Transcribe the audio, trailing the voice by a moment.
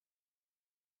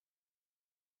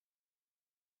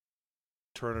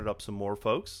turn it up some more,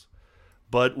 folks.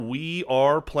 But we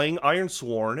are playing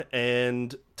Ironsworn,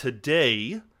 and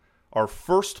today, our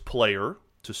first player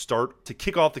to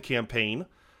kick off the campaign,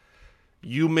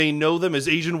 you may know them as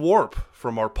Agent Warp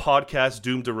from our podcast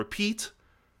Doomed to Repeat.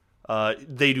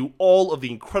 They do all of the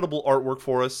incredible artwork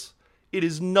for us. It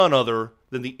is none other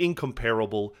than the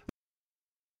incomparable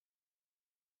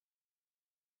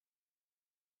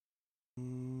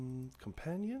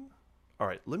companion? All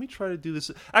right, let me try to do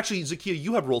this. Actually, Zakia,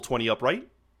 you have Roll20 up, right?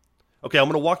 Okay, I'm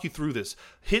going to walk you through this.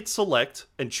 Hit select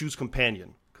and choose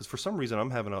companion, because for some reason I'm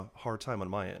having a hard time on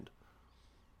my end.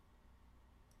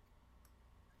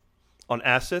 On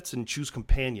assets and choose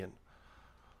companion.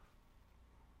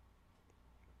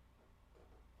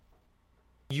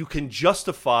 You can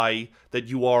justify that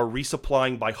you are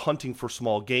resupplying by hunting for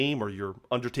small game, or you're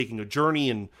undertaking a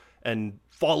journey and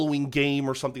following game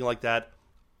or something like that.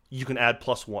 You can add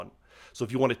 +1. So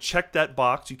if you want to check that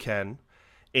box, you can.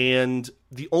 And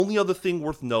the only other thing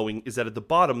worth knowing is that at the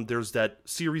bottom, there's that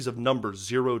series of numbers,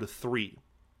 0 to 3.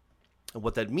 And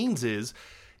what that means is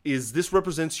this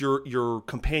represents your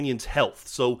companion's health.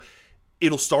 So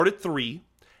it'll start at 3,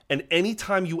 and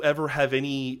anytime you ever have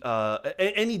any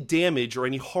damage or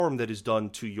any harm that is done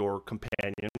to your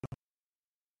companion,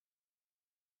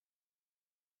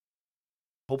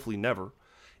 hopefully never,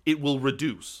 it will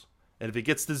reduce. And if it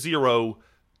gets to 0,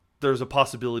 there's a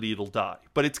possibility it'll die.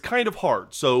 But it's kind of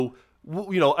hard. So,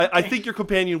 I think your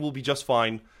companion will be just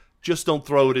fine. Just don't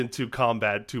throw it into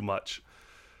combat too much.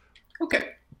 Okay.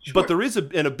 Sure. But there is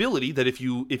an ability that if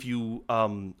you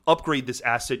upgrade this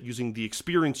asset using the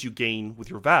experience you gain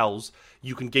with your vows,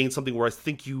 you can gain something where I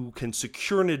think you can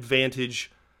secure an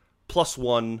advantage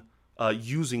 +1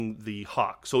 using the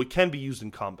Hawk. So it can be used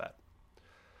in combat.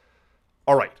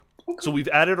 All right. Okay. So we've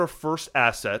added our first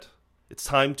asset. It's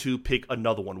time to pick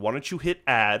another one. Why don't you hit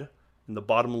add in the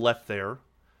bottom left there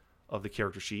of the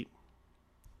character sheet.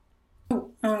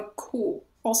 Oh, cool.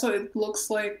 Also, it looks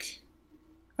like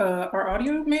our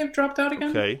audio may have dropped out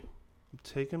again. Okay. I'm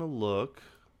taking a look.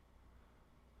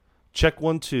 Check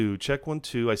 1 2. Check 1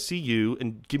 2. I see you.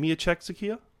 And give me a check,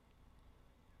 Zakia.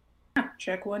 Yeah,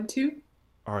 check 1 2.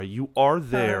 All right, you are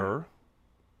there.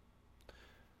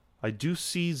 I do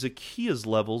see Zakia's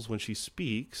levels when she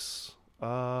speaks.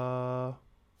 Advanced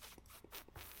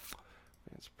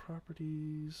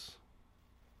properties.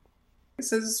 It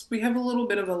says we have a little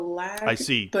bit of a lag. I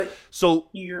see. But so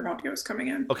your audio is coming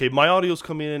in. Okay, my audio's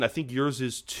coming in. I think yours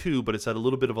is too, but it's at a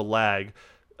little bit of a lag.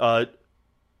 Are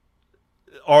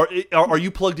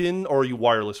you plugged in or are you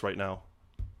wireless right now?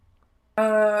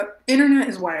 Internet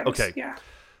is wireless. Okay. Yeah.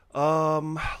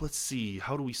 Let's see.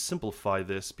 How do we simplify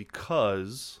this?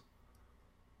 Because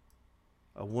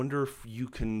I wonder if you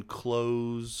can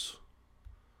close.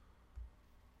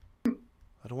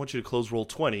 I don't want you to close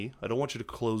Roll20. I don't want you to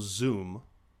close Zoom.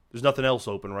 There's nothing else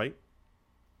open, right?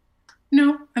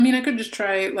 No, I mean I could just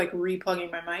try replugging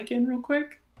my mic in real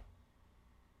quick.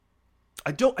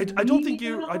 I don't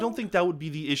think that would be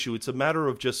the issue. It's a matter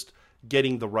of just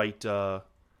getting the right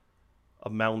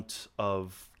amount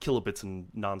of kilobits and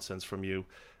nonsense from you.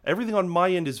 Everything on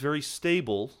my end is very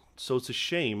stable, so it's a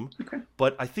shame. Okay.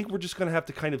 But I think we're just going to have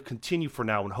to kind of continue for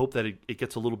now and hope that it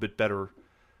gets a little bit better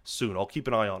soon. I'll keep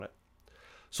an eye on it.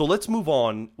 So let's move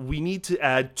on. We need to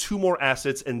add 2 more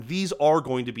assets, and these are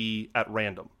going to be at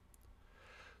random.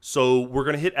 So we're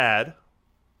going to hit add.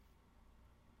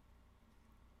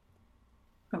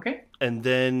 Okay. And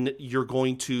then you're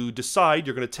going to decide,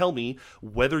 you're going to tell me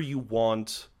whether you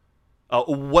want,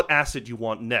 what asset you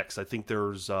want next. I think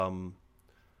there's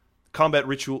combat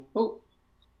ritual. Oh.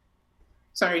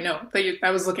 Sorry, no.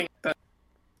 I was looking at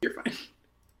you're fine.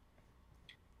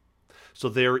 So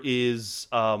there is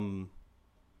a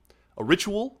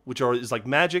ritual, which is like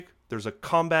magic. There's a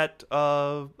combat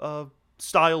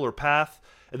style or path.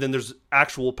 And then there's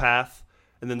actual path.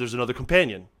 And then there's another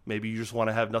companion. Maybe you just want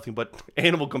to have nothing but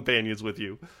animal companions with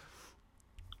you.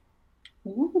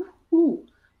 Ooh.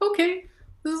 Okay.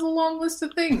 This is a long list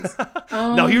of things.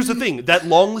 Now, here's the thing. That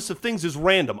long list of things is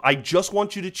random. I just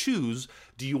want you to choose,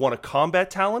 do you want a combat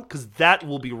talent? Because that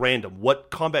will be random. What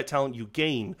combat talent you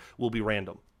gain will be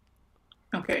random.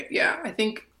 Okay, yeah. I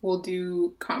think we'll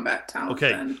do combat talent Okay,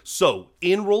 then. so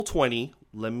in Roll20,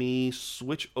 let me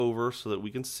switch over so that we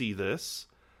can see this.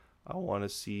 I want to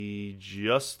see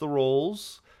just the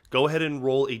rolls. Go ahead and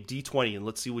roll a d20 and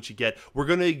let's see what you get. We're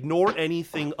going to ignore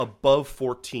anything above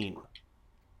 14.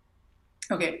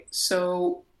 Okay,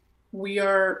 so we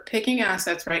are picking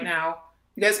assets right now.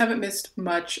 You guys haven't missed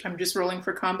much. I'm just rolling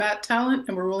for combat talent,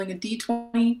 and we're rolling a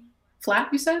d20 flat,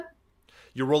 you said?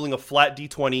 You're rolling a flat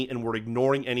d20, and we're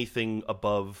ignoring anything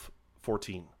above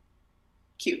 14.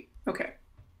 Cute. Okay.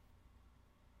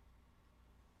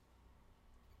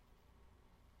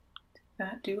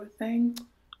 that do a thing?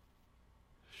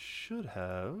 Should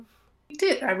have. It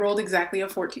did. I rolled exactly a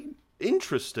 14.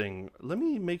 Interesting. Let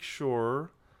me make sure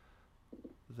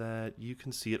that you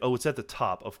can see it. Oh, it's at the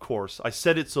top, of course. I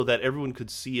set it so that everyone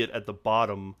could see it at the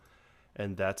bottom,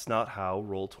 and that's not how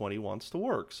Roll20 wants to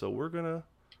work. So we're going to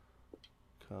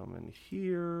come in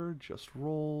here, just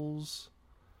rolls.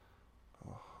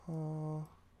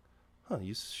 Huh,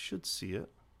 you should see it.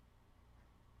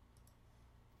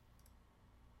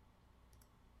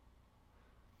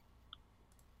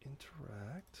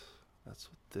 Interact. That's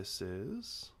what this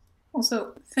is.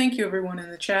 Also, thank you everyone in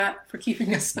the chat for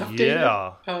keeping us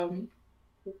updated. Yeah.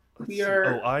 We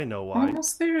are Oh, I know why.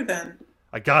 almost there then.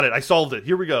 I got it. I solved it.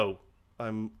 Here we go.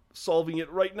 I'm solving it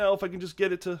right now. If I can just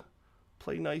get it to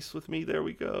play nice with me. There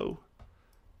we go.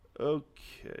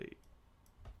 Okay.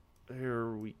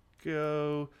 There we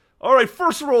go. All right,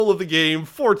 first roll of the game,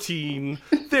 14.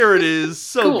 There it is.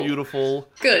 So Cool. Beautiful.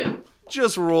 Good.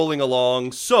 Just rolling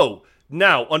along. So,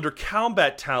 now, under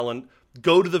combat talent,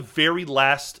 go to the very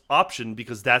last option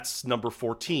because that's number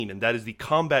 14, and that is the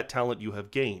combat talent you have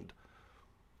gained.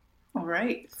 All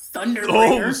right.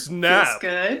 Thunderbringer. Oh, snap. Feels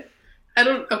good.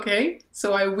 Okay.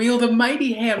 So I wield a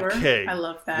mighty hammer. Okay. I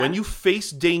love that. When you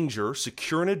face danger,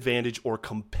 secure an advantage or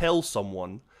compel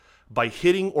someone by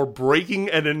hitting or breaking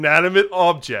an inanimate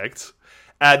object,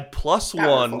 add +1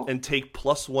 Powerful. and take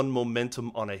 +1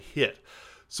 momentum on a hit.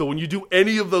 So when you do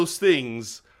any of those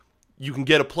things, you can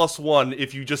get a +1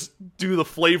 if you just do the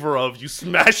flavor of you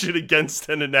smash it against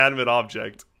an inanimate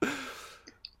object.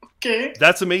 Okay.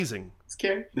 That's amazing.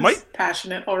 Scared. Might-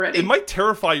 Passionate already. It might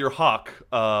terrify your hawk,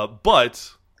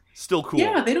 but still cool.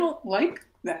 Yeah, they don't like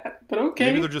that, but okay.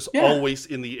 Maybe they're just Yeah. always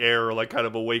in the air, like kind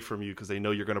of away from you because they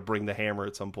know you're going to bring the hammer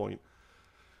at some point.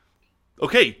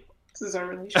 Okay. This is our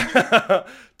relationship.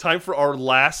 Time for our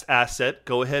last asset.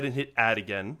 Go ahead and hit add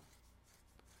again.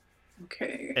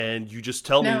 Okay. And you just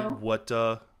tell Now- me what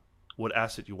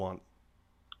asset you want.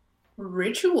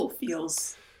 Ritual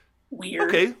feels weird.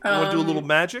 Okay. You want to do a little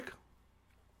magic?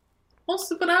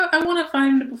 Also, but I want to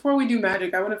find, before we do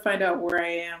magic, I want to find out where I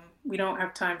am. We don't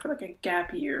have time for like a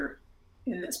gap year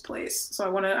in this place. So I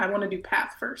want to do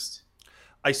path first.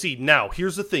 I see. Now,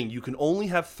 here's the thing. You can only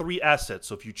have 3 assets.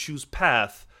 So if you choose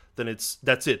path, then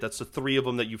that's it. That's the 3 of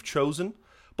them that you've chosen.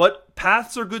 But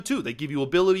paths are good too. They give you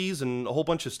abilities and a whole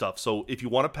bunch of stuff. So if you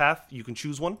want a path, you can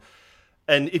choose one.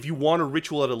 And if you want a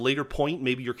ritual at a later point,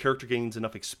 maybe your character gains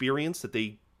enough experience that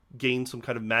they gain some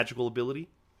kind of magical ability.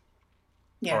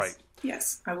 Yes. All right.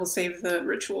 Yes. I will save the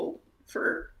ritual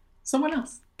for someone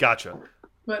else. Gotcha.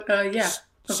 But yeah.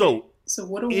 So So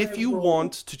what do if I you roll?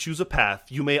 want to choose a path,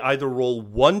 you may either roll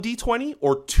 1d20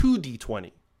 or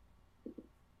 2d20.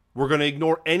 We're going to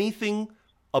ignore anything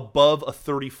above a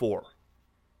 34.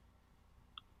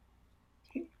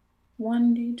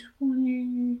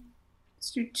 1d20.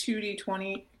 Let's do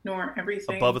 2d20. Ignore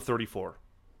everything Above a 34.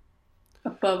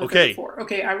 above a Okay. 34.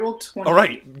 Okay, I rolled 20. All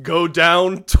right, go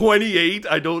down 28.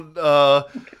 I don't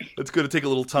it's going to take a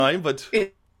little time, but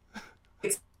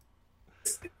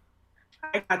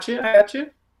I got you.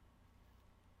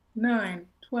 9,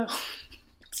 12,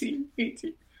 13,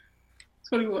 18,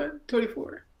 21,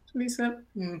 24,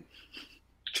 27.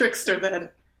 Trickster then.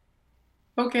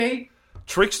 Okay.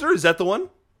 Trickster, is that the one?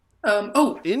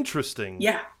 Oh, Interesting.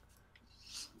 yeah.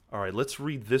 All right, let's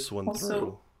read this one Also,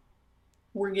 through.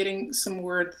 we're getting some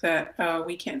word that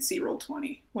we can't see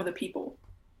Roll20 or the people.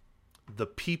 The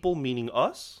people meaning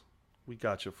us? We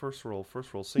got you. First roll.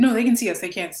 No, they can see us. They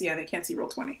can't see. Yeah, they can't see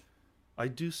Roll20. I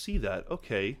do see that.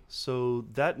 Okay, so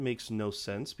that makes no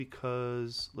sense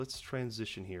because let's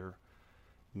transition here.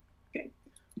 Okay.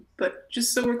 But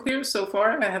just so we're clear, so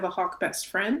far I have a hawk best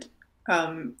friend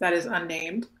that is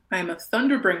unnamed. I am a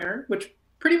Thunderbringer, which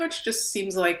pretty much just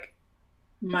seems like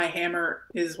my hammer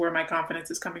is where my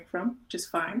confidence is coming from, which is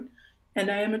fine. And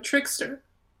I am a Trickster,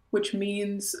 which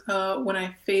means when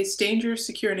I face danger,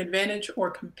 secure an advantage,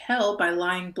 or compel by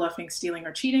lying, bluffing, stealing,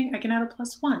 or cheating, I can add a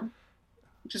 +1,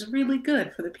 which is really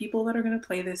good for the people that are going to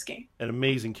play this game. An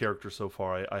amazing character so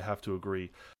far, I have to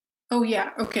agree. Oh, yeah.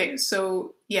 Okay.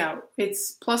 So, yeah,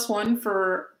 it's +1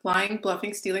 for lying,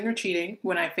 bluffing, stealing, or cheating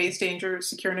when I face danger,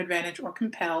 secure an advantage, or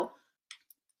compel.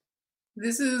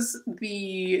 This is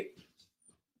the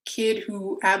kid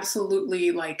who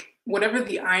absolutely, like, whatever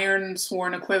the Iron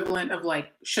Sworn equivalent of,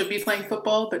 like, should be playing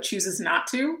football but chooses not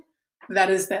to, that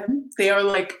is them. They are,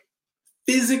 like,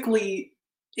 physically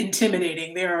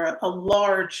intimidating. They are a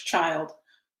large child,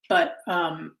 but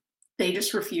they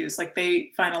just refuse. Like,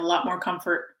 they find a lot more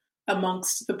comfort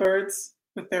amongst the birds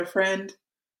with their friend.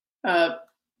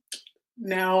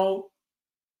 Now,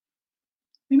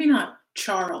 maybe not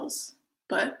Charles,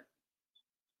 but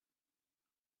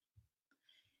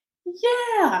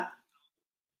Yeah,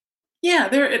 yeah,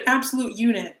 they're an absolute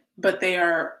unit, but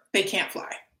they can't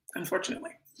fly,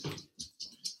 unfortunately.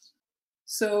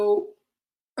 So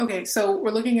okay, so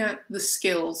we're looking at the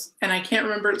skills, and I can't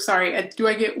remember. Sorry, do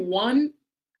I get one?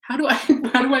 How do I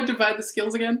how do I divide the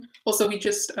skills again? Also, we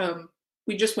just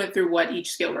went through what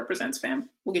each skill represents, fam.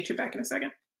 We'll get you back in a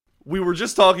second. We were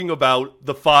just talking about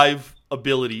the five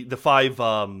the five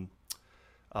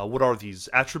what are these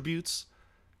attributes?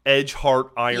 Edge,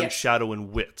 heart, iron, Yes. shadow,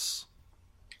 and wits.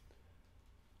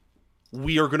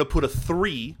 We are going to put a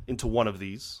 3 into one of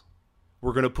these.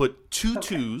 We're going to put two Okay.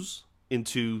 twos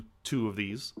into two of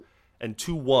these, and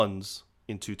two ones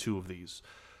into two of these.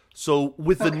 So,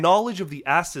 with the Okay. knowledge of the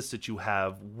assets that you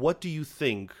have, what do you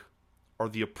think are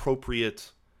the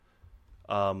appropriate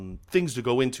things to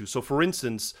go into? So, for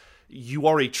instance, you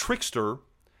are a trickster,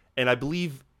 and I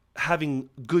believe having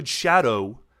good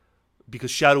shadow, because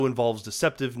shadow involves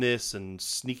deceptiveness and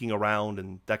sneaking around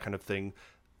and that kind of thing,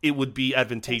 it would be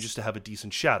advantageous Yes. to have a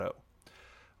decent shadow.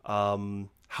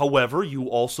 However, you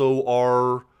also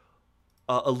are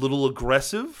a little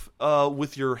aggressive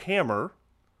with your hammer.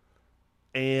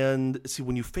 And see,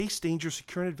 when you face danger,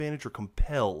 secure an advantage or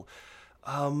compel.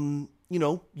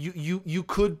 You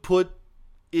could put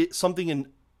something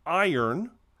in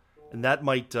iron, and that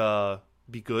might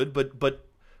be good. But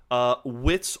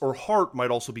wits or heart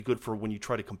might also be good for when you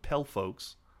try to compel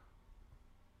folks.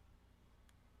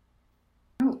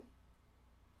 Oh,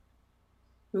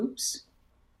 oops.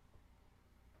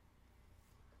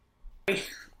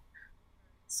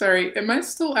 Sorry, am I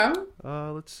still out?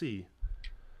 Let's see.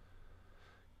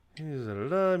 He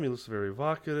looks very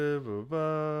evocative. Blah, blah,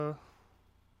 blah.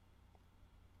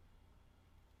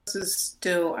 This is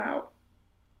still out,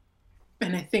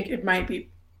 and I think it might be.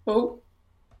 Oh,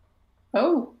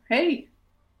 oh, hey,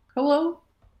 hello.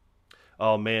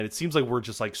 Oh man, it seems like we're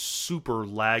just like super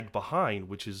lagged behind,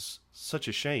 which is such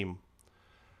a shame.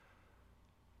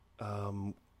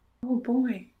 Um, Oh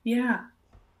boy, yeah.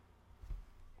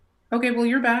 Okay, well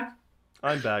you're back.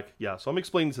 I'm back. Yeah, so I'm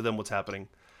explaining to them what's happening.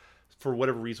 For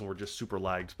whatever reason, we're just super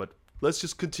lagged, but let's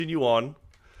just continue on.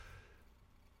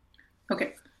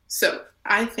 Okay, so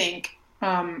I think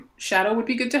Shadow would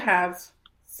be good to have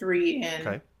 3 in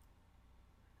Okay.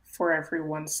 for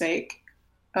everyone's sake.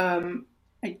 Um,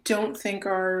 I don't think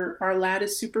our lad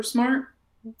is super smart.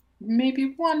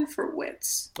 Maybe 1 for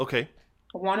wits. Okay.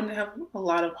 I want him to have a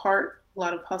lot of heart, a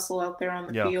lot of hustle out there on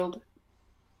the Yeah. field.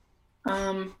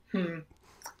 Hmm.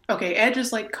 Okay, Edge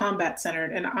is like combat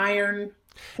centered, and Iron,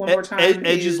 one more time,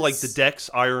 Edge is like the is dex,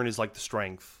 iron is like the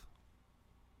strength.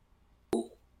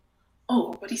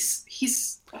 oh, but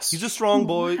He's a strong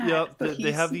boy. Yeah, lad, but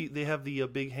they have the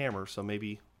big hammer, so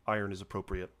maybe iron is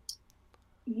appropriate.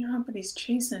 yeah, but he's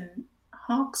chasing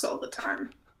hawks all the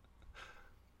time.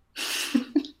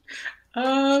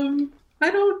 I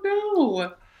don't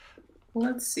know.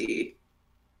 Let's see.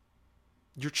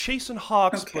 You're chasing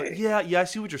hawks, but Okay. yeah, I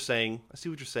see what you're saying. I see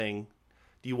what you're saying.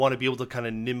 Do you want to be able to kind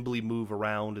of nimbly move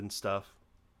around and stuff?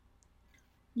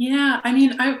 Yeah, I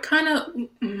mean, I kind of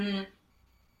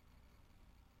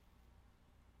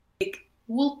like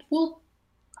we'll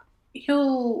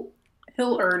he'll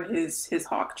he'll earn his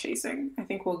hawk chasing. I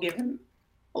think we'll give him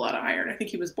a lot of iron. I think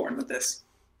he was born with this.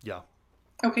 Yeah.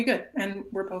 Okay, good. And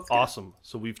we're both good. Awesome.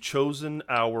 So we've chosen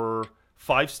our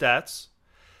 5 stats.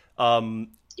 Um,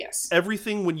 Yes.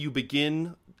 Everything when you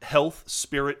begin, health,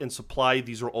 spirit, and supply,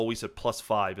 these are always at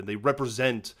 +5, and they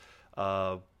represent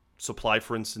supply,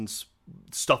 for instance,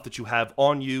 stuff that you have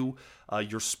on you.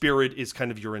 Your spirit is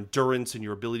kind of your endurance and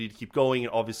your ability to keep going,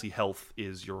 and obviously health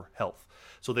is your health.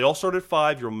 So they all start at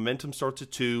 5. Your momentum starts at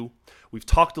 2. We've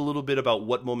talked a little bit about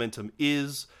what momentum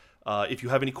is. If you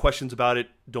have any questions about it,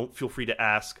 don't feel free to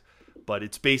ask. But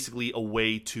it's basically a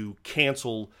way to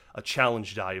cancel a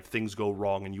challenge die if things go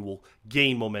wrong, and you will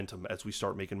gain momentum as we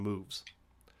start making moves.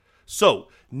 So,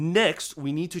 next,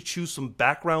 we need to choose some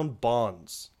background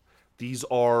bonds. These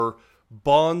are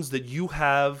bonds that you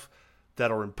have that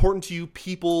are important to you.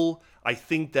 People, I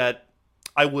think that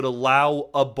I would allow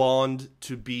a bond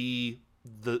to be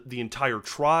the entire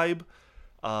tribe,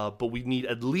 but we need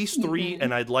at least 3, Hmm.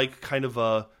 and I'd like kind of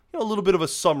a little bit of a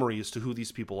summary as to who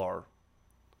these people are.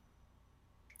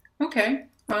 Okay.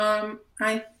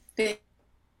 I think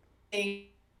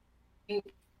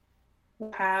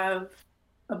we'll have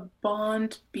a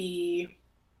bond be.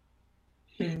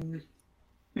 Hmm.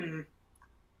 Hmm.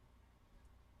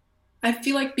 I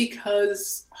feel like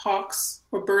because hawks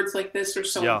or birds like this are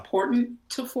so Yeah, important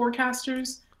to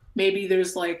forecasters, maybe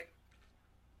there's like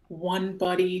one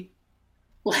buddy,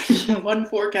 like one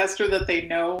forecaster that they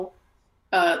know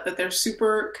that they're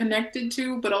super connected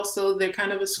to, but also they're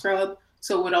kind of a scrub.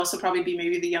 So it would also probably be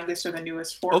maybe the youngest or the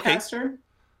newest Okay. forecaster.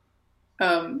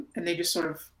 And they just sort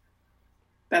of,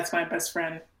 that's my best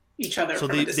friend, each other So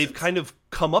from a they've distance. kind of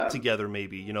come up Um, together,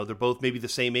 maybe. They're both maybe the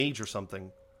same age or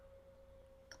something.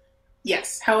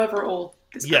 yes, however old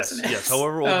this person Yes, yes. is.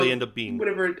 However old they end up being.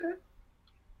 Whatever,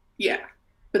 yeah.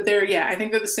 But yeah, I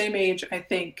think they're the same age. I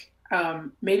think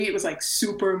maybe it was like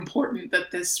super important that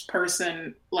this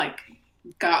person like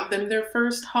got them their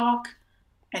first hawk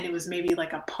and it was maybe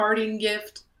like a parting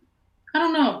gift. I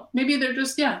don't know. Maybe they're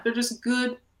just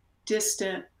good,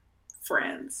 distant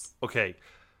friends. Okay.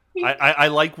 I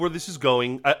like where this is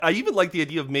going. I even like the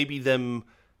idea of maybe them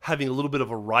having a little bit of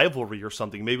a rivalry or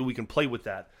something. Maybe we can play with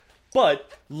that.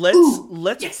 But Ooh,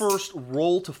 let's yes. first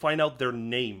roll to find out their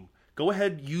name. Go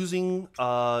ahead using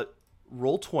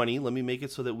roll 20. Let me make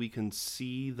it so that we can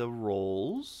see the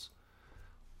rolls.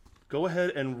 Go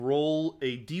ahead and roll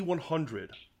a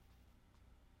D100.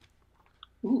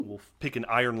 Ooh, We'll pick an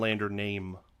Ironlander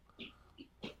name.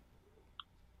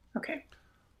 okay.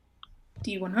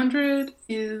 D100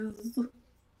 is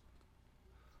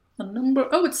a number.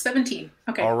 Oh, it's 17.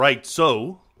 Okay. All right,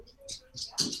 so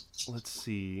let's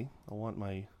see. I want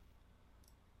my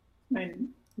My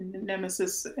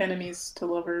nemesis, enemies to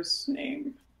lovers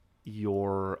name.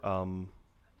 your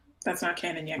That's not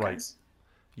canon yet, right. guys.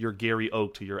 Your Gary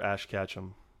Oak to your Ash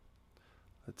Ketchum.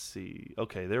 Let's see.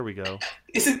 Okay, there we go.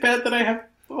 Is it bad that I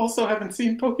haven't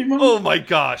seen Pokemon? Oh my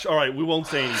gosh. All right, we won't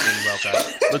say anything about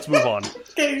that. Let's move on.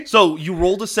 Okay. So you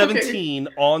rolled a 17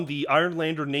 on the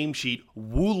Ironlander name sheet.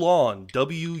 Wulan,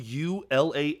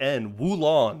 Wulan.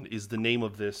 Wulan is the name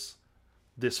of this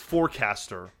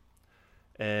forecaster.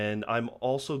 And I'm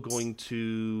also going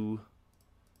to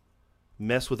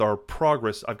mess with our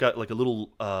progress. I've got like a little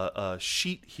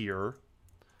sheet here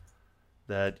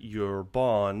that your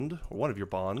bond, or one of your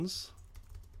bonds,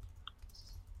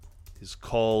 is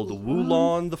called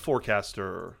Wulan the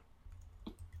Forecaster.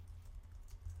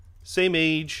 Same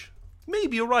age,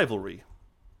 maybe a rivalry.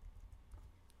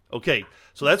 Okay,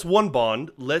 so that's one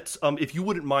bond. Let's, if you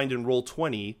wouldn't mind in roll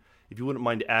 20, if you wouldn't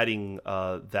mind adding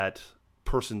that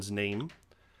person's name.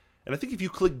 And I think if you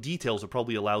click details, it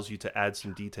probably allows you to add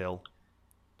some detail.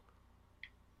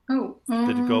 Oh,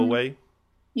 Did it go away?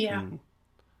 Yeah.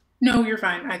 No, you're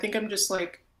fine. I think I'm just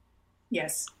like,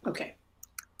 yes. Okay.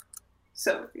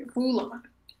 So, Wulan.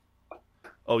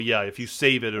 Oh yeah, if you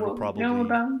save it, it'll What we probably know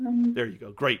about them. There you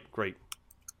go. Great.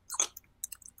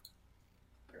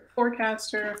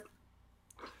 Forecaster.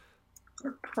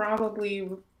 Are probably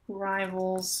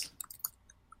rivals.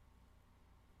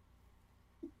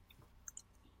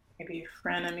 Maybe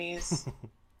frenemies.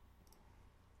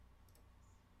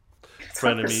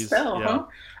 Frenemies. Spell, Yeah. huh?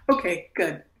 Okay,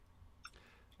 good.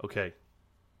 Okay.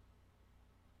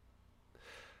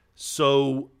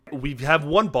 So we have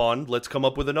one bond. Let's come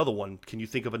up with another one. Can you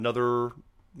think of another,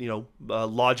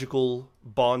 logical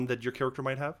bond that your character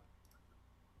might have?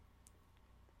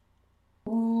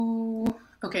 Ooh.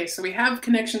 Okay, so we have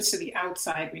connections to the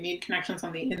outside. We need connections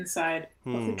on the inside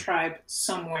of the tribe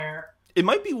somewhere. It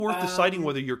might be worth deciding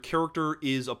whether your character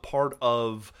is a part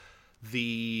of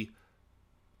the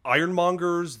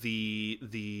Ironmongers,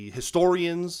 the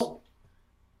historians.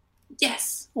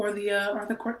 Yes, or the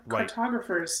Right.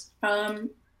 cartographers.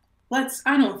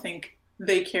 I don't think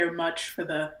they care much for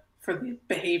the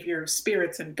behavior of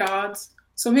spirits and gods.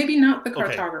 So maybe not the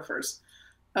Okay. cartographers.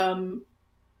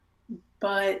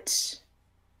 But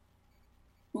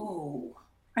ooh,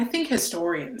 I think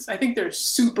historians. I think they're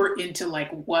super into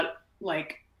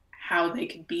how they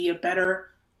could be a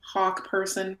better hawk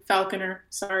person, falconer,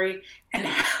 sorry, and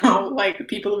how like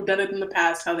people who've done it in the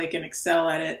past, how they can excel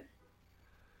at it.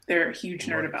 They're a huge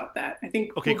nerd Right. about that. I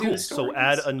think Okay, we'll do cool. historians. So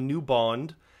add a new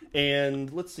bond,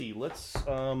 and let's see.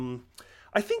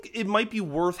 I think it might be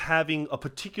worth having a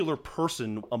particular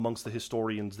person amongst the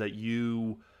historians that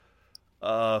you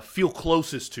feel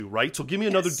closest to, right? So give me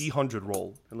another Yes. D100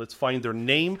 roll, and let's find their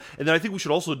name, and then I think we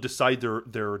should also decide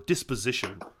their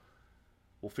disposition.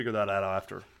 We'll figure that out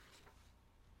after.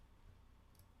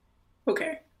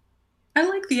 Okay. I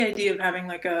like the idea of having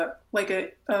a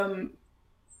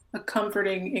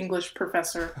comforting English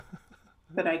professor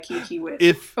that I kiki with.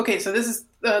 If Okay, so this is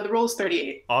the roll is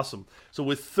 38. Awesome. So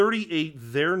with 38,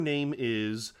 their name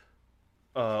is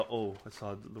I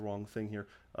saw the wrong thing here.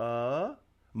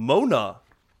 Mona.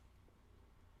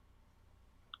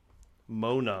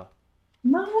 Mona.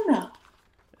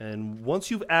 And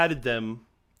once you've added them,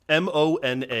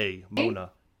 Mona,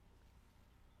 Mona.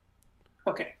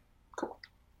 Okay, cool.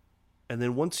 And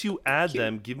then once you add Cute.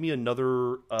 them, give me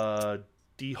another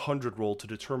D100 roll to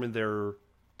determine their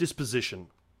disposition.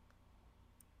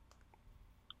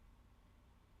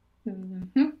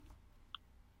 Mm-hmm.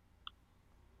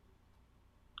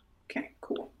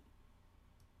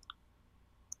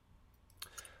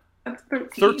 That's 13.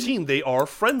 13, they are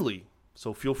friendly.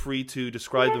 So feel free to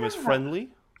describe them as Yeah. friendly.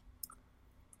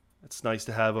 It's nice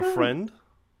to have a friend.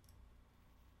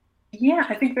 Yeah,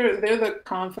 I think they're the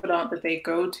confidant that they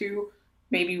go to,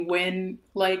 maybe when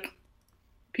like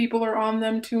people are on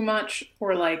them too much,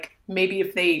 or like maybe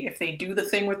if they do the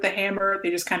thing with the hammer, they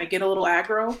just kind of get a little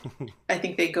aggro. I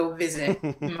think they go visit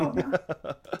Mona.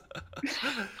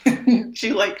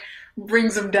 She like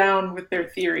brings them down with their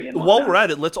theory and While we're whatnot.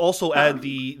 at it, let's also add Um,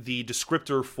 the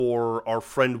descriptor for our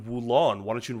friend Wulon.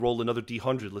 Why don't you roll another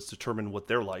d100? Let's determine what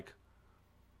they're like.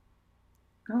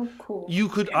 oh, cool. You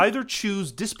could Okay. either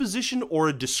choose disposition or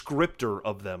a descriptor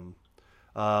of them.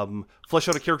 Flesh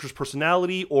out a character's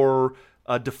personality or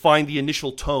define the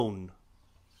initial tone.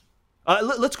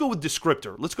 Let's go with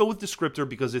descriptor. Let's go with descriptor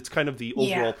because it's kind of the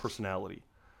Yeah. overall personality.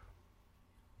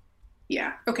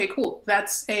 Yeah. Okay, cool.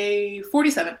 That's a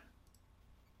 47.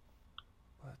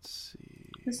 Let's see.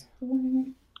 This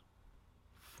one-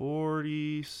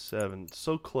 47.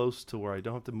 So close to where I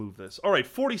don't have to move this. All right,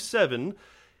 47.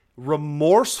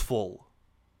 Remorseful.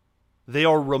 They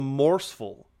are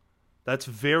remorseful. That's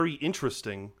very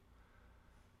interesting.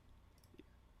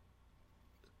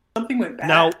 Something went bad.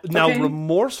 Now Okay.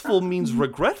 remorseful means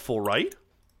regretful, right?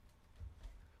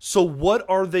 So what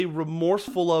are they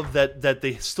remorseful of that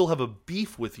they still have a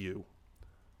beef with you?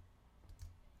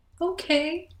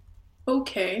 Okay.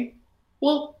 Okay.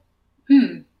 Well,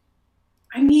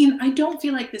 I mean, I don't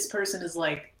feel like this person is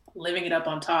like living it up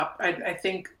on top. I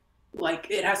think like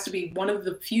it has to be one of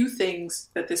the few things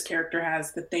that this character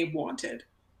has that they wanted.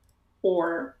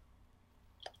 Or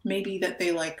maybe that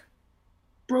they like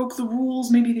broke the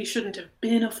rules. Maybe they shouldn't have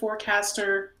been a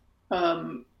forecaster.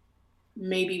 Um,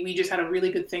 Maybe we just had a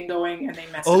really good thing going and they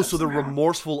messed it Oh, up so they're somehow.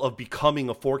 remorseful of becoming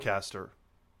a forecaster.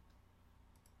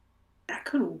 That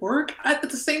could work. At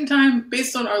the same time,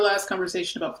 based on our last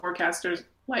conversation about forecasters,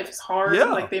 life is hard. Yeah.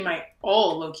 Like they might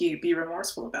all low key be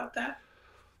remorseful about that.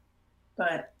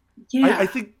 But I yeah,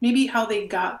 think maybe how they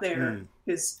got there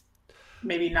is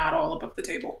maybe not all above the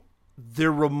table.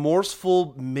 they're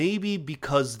remorseful maybe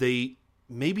because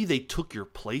maybe they took your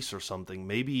place or something.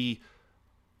 Maybe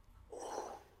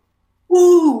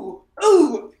Ooh,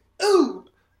 ooh, ooh.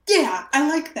 Yeah, I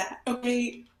like that.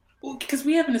 Okay. Well, because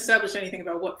we haven't established anything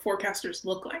about what forecasters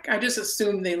look like. I just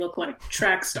assume they look like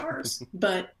track stars.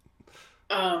 But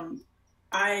I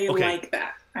okay. like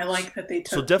that. I like that they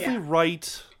took. So definitely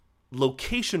write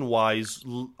location wise.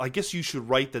 I guess you should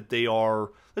write that they are.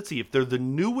 Let's see if they're the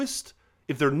newest.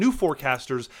 If they're new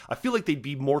forecasters, I feel like they'd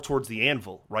be more towards the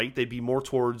anvil, right? They'd be more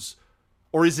towards,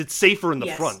 or is it safer in the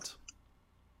Yes. front?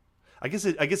 I guess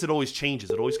it always changes.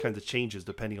 It always kind of changes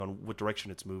depending on what direction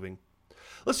it's moving.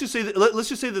 Let's just say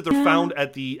that they're found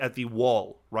at the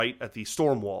wall, right? At the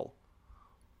storm wall.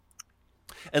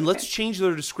 And let's change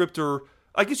their descriptor.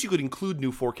 I guess you could include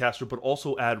new forecaster, but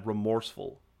also add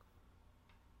remorseful.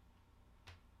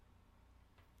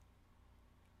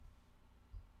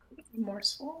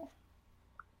 Remorseful.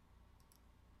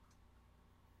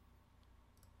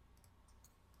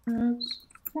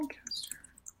 Forecaster.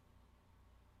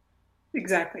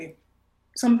 Exactly.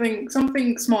 Something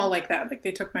small like that. Like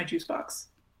they took my juice box.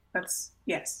 That's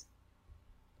yes.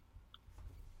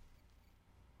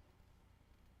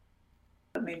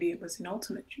 But maybe it was an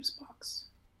ultimate juice box.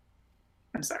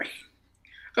 I'm sorry.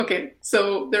 Okay,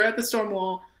 so they're at the storm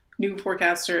wall. New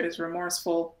forecaster is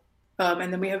remorseful.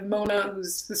 And then we have Mona,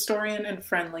 who's historian and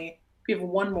friendly. We have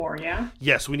one more, yeah?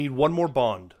 Yes, we need one more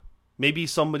bond. Maybe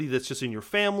somebody that's just in your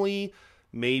family.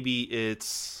 Maybe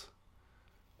it's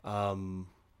a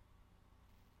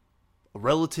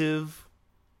relative.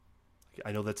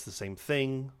 I know that's the same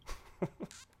thing.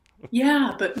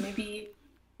 Yeah, but maybe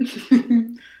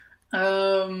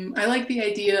I like the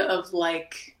idea of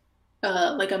like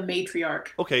a matriarch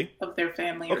Okay. of their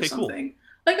family or Okay, cool. something.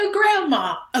 Like a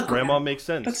grandma. Grandma makes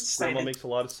sense. That's exciting. Grandma makes a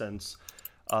lot of sense.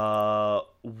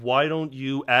 Why don't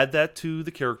you add that to the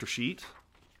character sheet?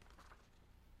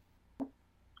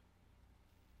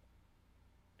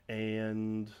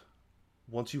 And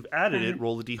once you've added it,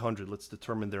 roll the d100. Let's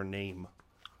determine their name.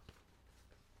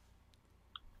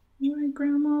 You right,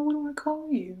 grandma? What do I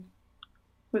call you?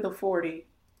 With a 40.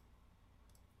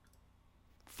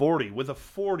 40. With a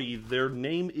 40, their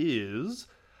name is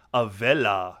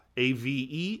Avella.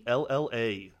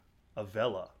 Avella.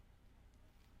 Avella.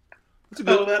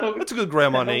 That's a good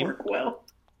grandma that'll name. work well.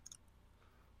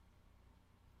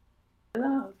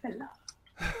 Bella.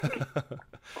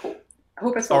 Cool. I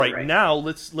hope I All spelled it right, right. now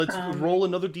let's roll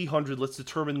another d100. Let's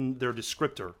determine their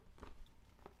descriptor.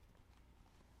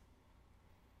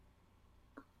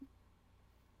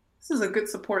 This is a good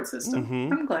support system.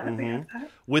 Mm-hmm. I'm glad they Mm-hmm. have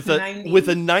that. With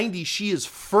 90. a 90, she is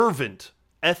fervent.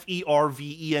 Fervent. Of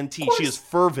course. She is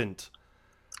fervent.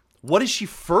 What is she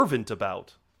fervent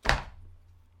about?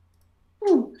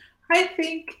 Ooh, I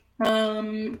think,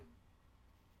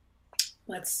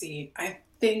 let's see. I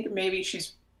think maybe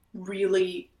she's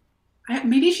really,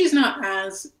 maybe she's not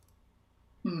as,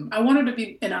 I want her to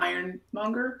be an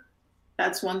ironmonger.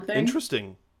 That's one thing.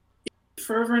 Interesting.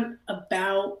 Fervent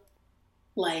about,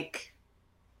 like,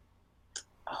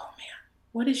 oh man,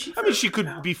 what is she? I mean, she could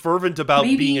about? be fervent about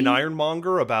Maybe- being an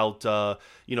ironmonger, about,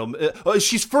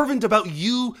 she's fervent about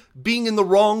you being in the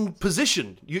wrong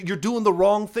position. You're doing the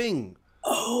wrong thing.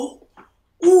 Oh,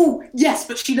 ooh, yes,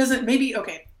 but she doesn't. Maybe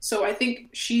okay. So I think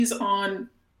she's on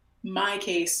my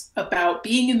case about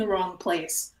being in the wrong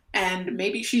place, and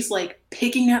maybe she's like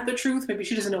picking at the truth. Maybe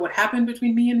she doesn't know what happened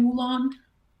between me and Mulan,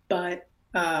 but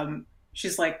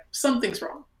she's like, something's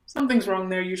wrong. Something's wrong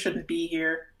there. You shouldn't be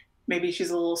here. Maybe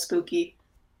she's a little spooky,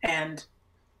 and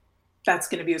that's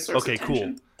going to be a source Okay, of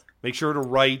tension. cool. Make sure to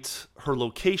write her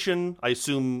location. I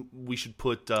assume we should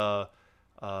put in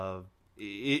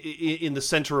the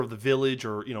center of the village,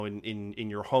 or in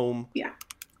your home. Yeah.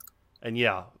 And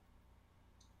yeah.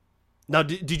 Now,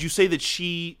 did you say that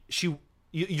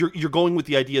you're going with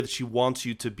the idea that she wants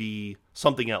you to be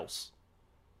something else?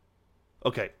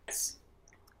 Okay. Yes.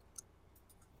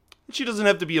 She doesn't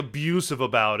have to be abusive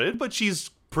about it, but she's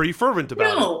pretty fervent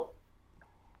about it. No.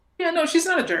 Yeah, no, she's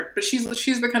not a jerk, but she's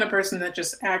the kind of person that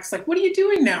just acts like, "What are you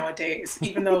doing nowadays?"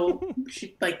 Even though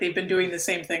they've been doing the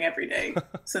same thing every day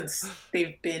since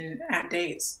they've been at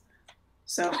days.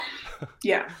 So,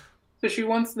 yeah. So she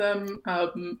wants them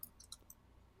to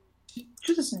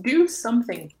just do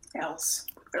something else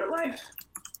with their life.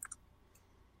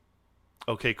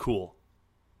 Okay, cool.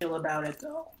 Chill about it,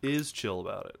 though. Is chill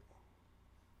about it.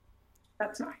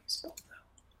 That's not how you spell it, though.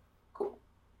 Cool.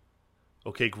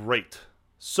 Okay, great.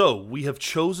 So we have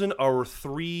chosen our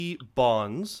 3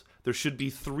 bonds. There should be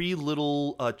 3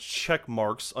 little check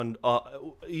marks on.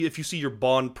 If you see your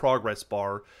bond progress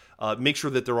bar, make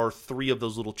sure that there are 3 of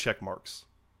those little check marks,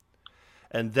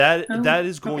 and that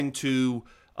is going to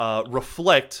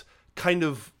reflect kind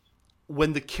of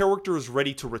when the character is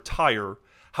ready to retire.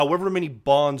 However many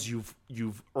bonds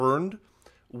you've earned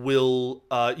will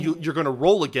you're going to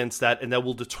roll against that, and that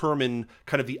will determine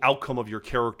kind of the outcome of your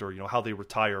character, how they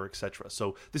retire, etc.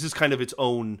 So this is kind of its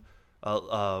own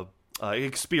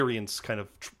experience kind of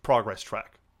progress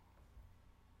track.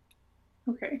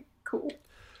 Okay, cool.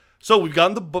 So we've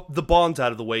gotten the bonds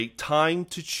out of the way. Time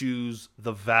to choose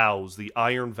the vows, the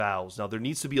iron vows. Now there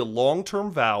needs to be a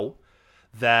long-term vow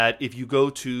that if you go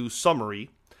to summary,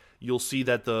 you'll see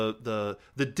that the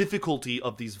difficulty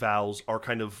of these vows are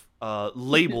kind of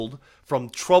labeled from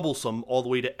troublesome all the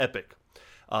way to epic.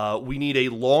 We need a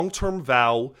long-term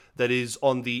vow that is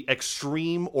on the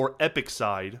extreme or epic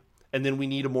side, and then we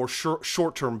need a more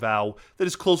short-term vow that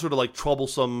is closer to like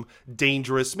troublesome,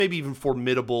 dangerous, maybe even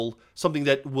formidable, something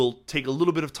that will take a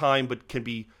little bit of time but can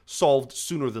be solved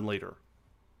sooner than later.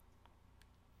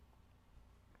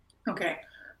 Okay.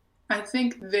 I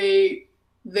think they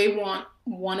want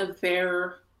one of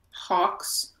their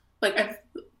hawks, like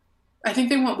I think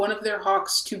they want one of their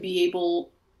hawks to be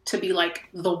able to be like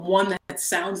the one that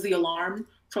sounds the alarm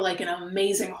for like an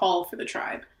amazing haul for the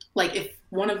tribe. Like if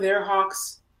one of their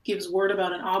hawks gives word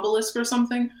about an obelisk or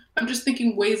something, I'm just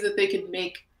thinking ways that they could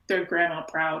make their grandma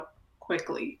proud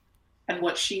quickly and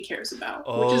what she cares about,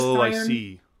 which is iron. I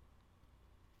see.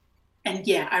 And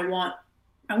yeah, I want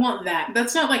that.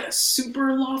 That's not like a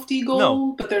super lofty goal,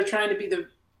 No. but they're trying to be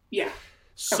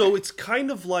So Okay. it's kind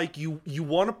of like you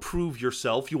want to prove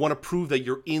yourself. You want to prove that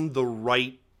you're in the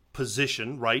right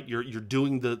position, right? You're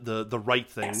doing the right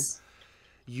thing. yes.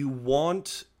 You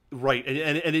want right,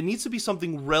 and it needs to be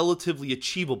something relatively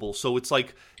achievable. So it's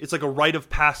like a rite of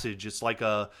passage. It's like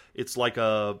a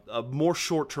more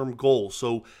short-term goal.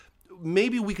 So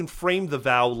maybe we can frame the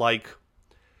vow like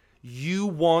you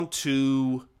want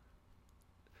to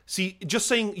see. Just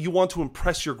saying you want to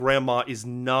impress your grandma is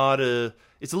not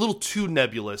it's a little too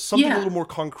nebulous. Something a Yeah. little more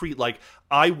concrete, like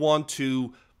I want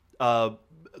to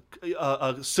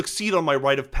succeed on my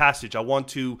rite of passage. I want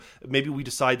to. Maybe we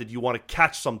decide that you want to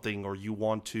catch something, or you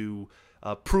want to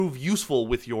prove useful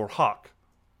with your hawk.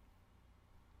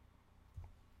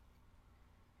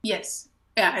 Yes.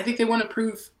 Yeah, I think they want to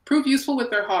prove useful with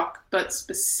their hawk, but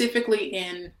specifically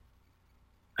in,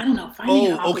 I don't know, finding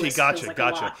an Oh, okay, obelisk feels like a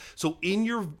gotcha. lot. So in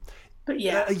your But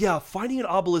yeah, yeah, finding an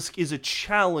obelisk is a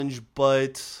challenge,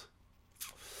 but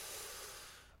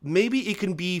maybe it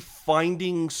can be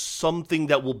finding something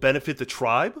that will benefit the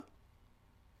tribe.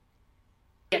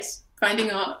 yes, finding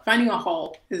a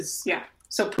hall is, yeah.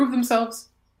 So prove themselves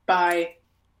by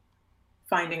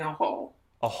finding a hall.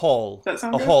 A hall. Does that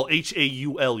sound a good? hall.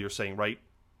 HAUL. You're saying, right?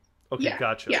 Okay, Yeah.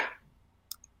 gotcha. Yeah.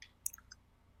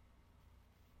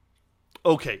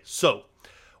 Okay, so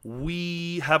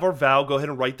we have our vow. Go ahead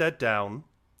and write that down.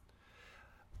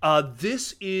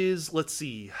 This is, let's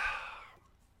see.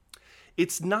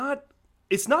 It's not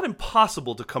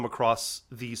impossible to come across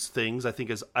these things, I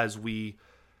think, as we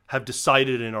have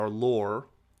decided in our lore.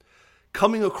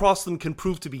 Coming across them can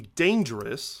prove to be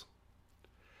dangerous.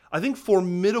 I think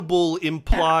formidable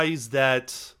implies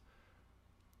that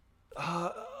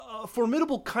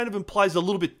formidable kind of implies a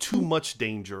little bit too much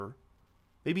danger.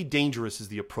 Maybe dangerous is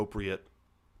the appropriate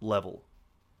level.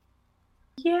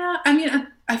 Yeah, I mean,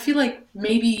 I feel like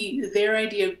maybe their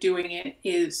idea of doing it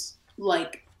is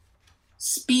like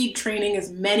speed training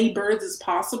as many birds as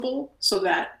possible so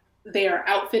that they are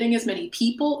outfitting as many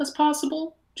people as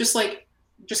possible.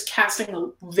 Just casting a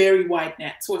very wide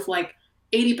net. So if like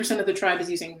 80% of the tribe is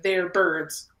using their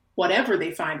birds, whatever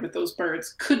they find with those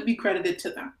birds could be credited to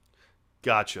them.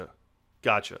 Gotcha.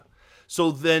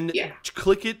 So then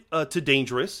click it to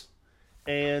dangerous.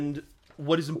 And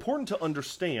what is important to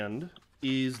understand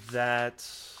is that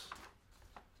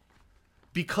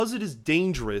because it is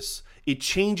dangerous, it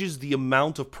changes the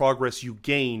amount of progress you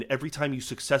gain every time you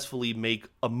successfully make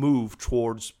a move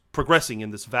towards progressing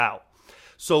in this vow.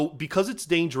 So because it's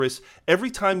dangerous,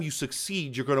 every time you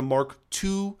succeed, you're going to mark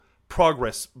 2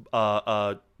 progress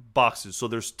boxes. So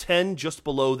there's 10 just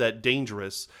below that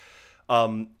dangerous.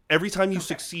 Every time you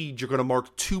succeed, you're going to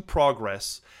mark 2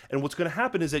 progress. And what's going to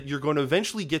happen is that you're going to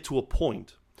eventually get to a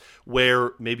point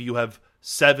where maybe you have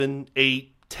 7,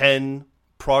 8, 10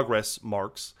 progress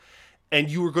marks, and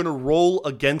you are going to roll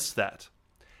against that.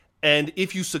 And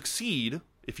if you succeed,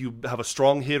 if you have a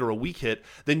strong hit or a weak hit,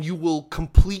 then you will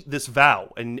complete this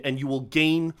vow, and you will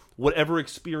gain whatever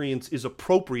experience is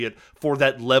appropriate for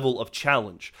that level of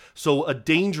challenge. So a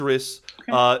dangerous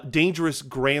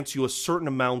grants you a certain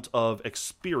amount of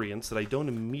experience that I don't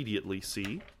immediately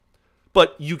see,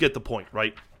 but you get the point,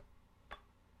 right?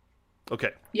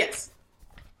 Okay. Yes,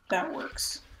 that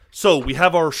works. So we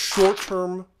have our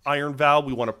short-term iron vow.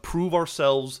 We want to prove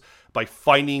ourselves by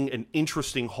finding an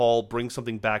interesting haul, bring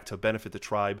something back to benefit the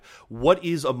tribe. What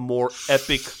is a more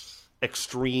epic,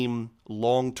 extreme,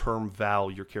 long-term vow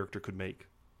your character could make?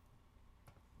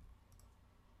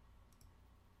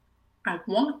 I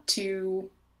want to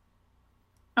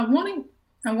get do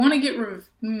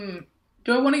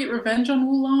I want to get revenge on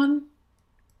Wulan?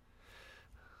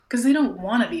 Because they don't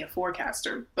want to be a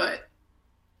forecaster, but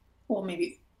well,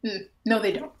 maybe no,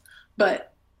 they don't.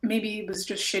 But maybe it was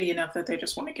just shitty enough that they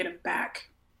just want to get him back.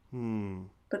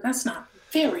 But that's not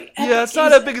very epic. Yeah, it's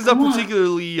not epic. It's not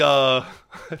particularly.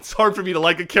 It's hard for me to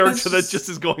like a character that just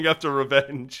is going after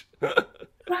revenge.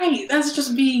 Right, that's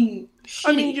just being shitty.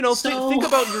 I mean, think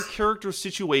about your character's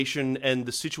situation and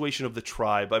the situation of the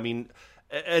tribe. I mean,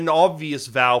 an obvious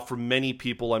vow for many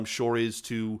people, I'm sure, is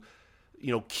to,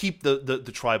 keep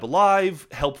the tribe alive,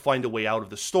 help find a way out of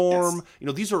the storm.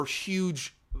 Yes. These are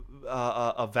huge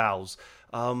vows.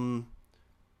 For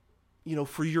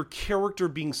your character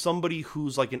being somebody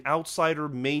who's like an outsider,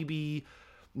 maybe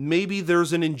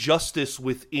there's an injustice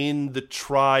within the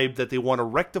tribe that they want to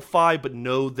rectify, but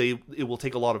know it will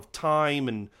take a lot of time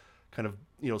and kind of,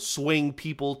 swing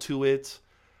people to it.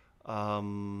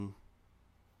 You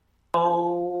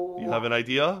have an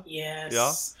idea?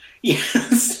 Yes. Yeah?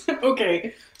 Yes.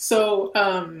 Okay. So,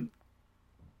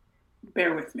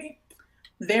 bear with me.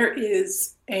 There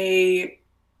is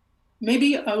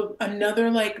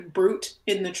another like brute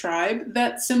in the tribe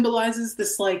that symbolizes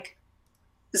this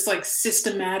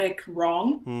systematic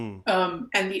wrong.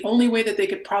 And the only way that they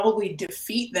could probably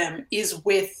defeat them is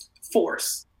with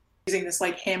force, using this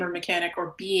like hammer mechanic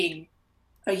or being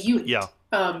a unit. Yeah.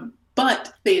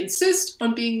 But they insist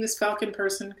on being this falcon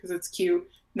person because it's cute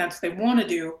and that's what they want to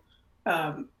do.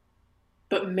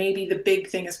 But maybe the big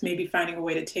thing is maybe finding a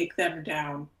way to take them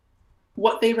down.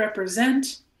 What they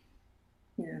represent,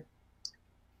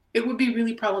 it would be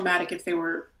really problematic if they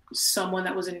were someone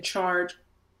that was in charge.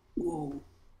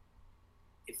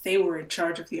 If they were in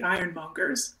charge of the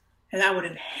Ironmongers, and that would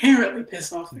inherently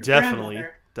piss off their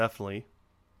grandmother. Definitely.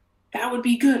 That would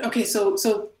be good. Okay,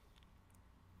 so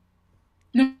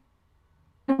no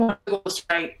one goes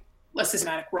right a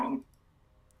systematic wrong.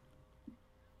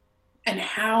 And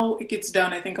how it gets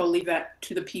done, I think I'll leave that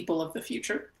to the people of the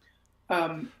future.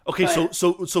 Okay,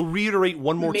 so reiterate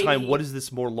one more time. What is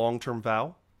this more long-term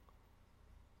vow?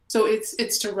 So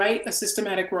it's to right a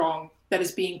systematic wrong that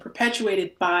is being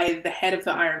perpetuated by the head of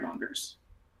the Ironmongers.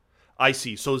 I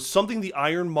see. So something the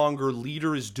Ironmonger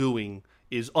leader is doing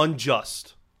is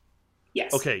unjust.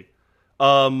 Yes. Okay.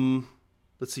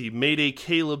 Let's see. Mayday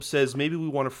Caleb says, maybe we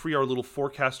want to free our little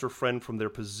forecaster friend from their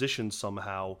position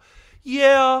somehow.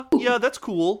 Yeah, that's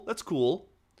cool. That's cool.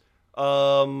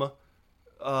 That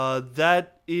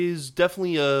is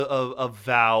definitely a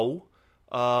vow.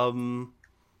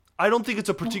 I don't think it's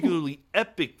a particularly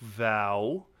epic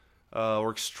vow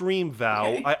or extreme vow.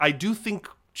 Okay. I do think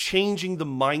changing the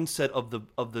mindset of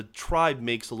the tribe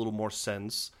makes a little more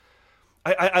sense.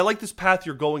 I like this path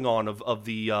you're going on of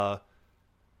the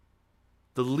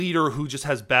leader who just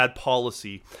has bad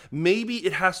policy. Maybe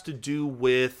it has to do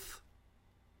with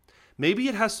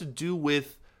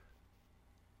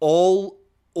all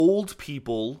old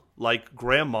people like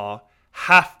grandma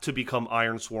have to become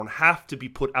Ironsworn, have to be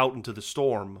put out into the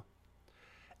storm.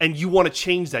 And you want to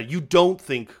change that. You don't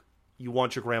think you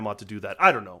want your grandma to do that.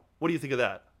 I don't know. What do you think of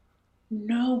that?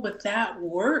 No, but that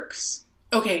works.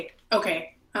 Okay.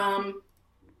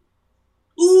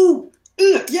 Ooh.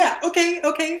 Yeah.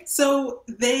 Okay. So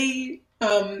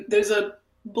there's a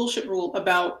bullshit rule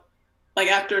about, like,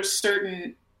 after a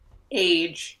certain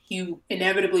age, you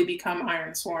inevitably become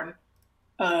Ironsworn.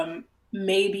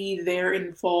 Maybe they're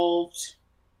involved.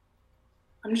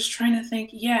 I'm just trying to think.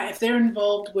 Yeah, if they're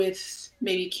involved with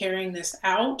maybe carrying this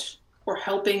out or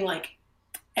helping, like,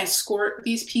 escort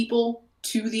these people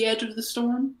to the edge of the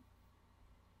storm.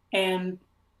 And,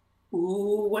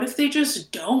 what if they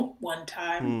just don't one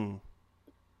time?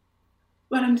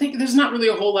 But I'm thinking there's not really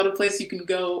a whole lot of place you can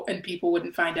go and people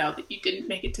wouldn't find out that you didn't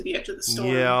make it to the edge of the storm.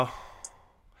 Yeah.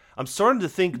 I'm starting to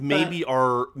think maybe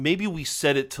we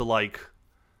set it to, like,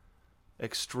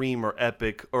 extreme or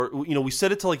epic, or we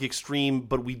set it to, like, extreme,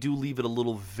 but we do leave it a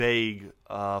little vague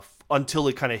until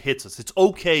it kind of hits us. It's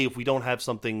okay if we don't have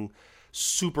something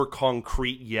super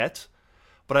concrete yet,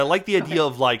 but I like the idea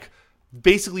of, like,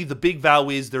 basically the big vow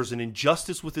is there's an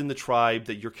injustice within the tribe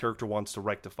that your character wants to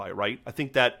rectify, right? I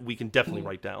think that we can definitely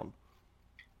write down.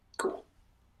 Cool.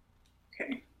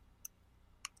 Okay.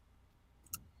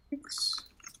 Thanks.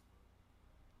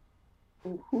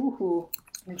 Ooh.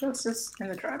 Injustice in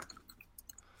the tribe.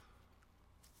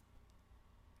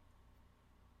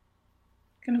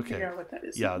 Gonna figure out what that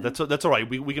is. Yeah, that's all right.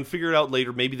 We can figure it out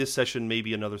later. Maybe this session,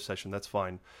 maybe another session. That's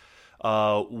fine.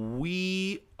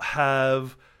 We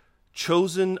have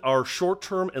chosen our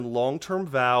short-term and long-term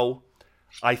vow.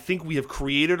 I think we have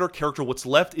created our character. What's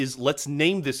left is let's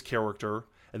name this character,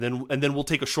 and then we'll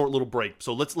take a short little break.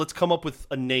 So let's come up with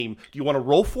a name. Do you want to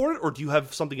roll for it, or do you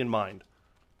have something in mind?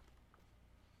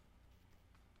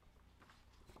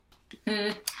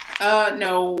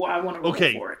 No, I want to roll for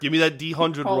it. Okay, give me that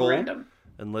D100 roll, random.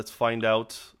 And let's find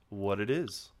out what it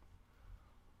is.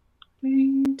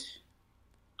 And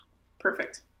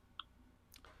perfect.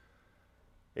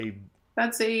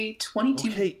 That's a 22.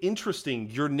 Okay, interesting.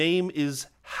 Your name is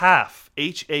Half.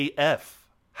 H-A-F.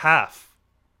 Half.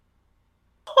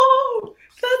 Oh,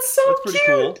 that's pretty cute.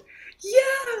 Cool.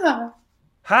 Yeah.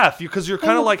 Half, because you're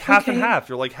kind of like half and okay. half.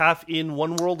 You're like half in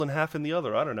one world and half in the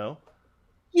other. I don't know.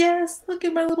 Yes, look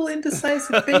at my little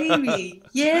indecisive baby.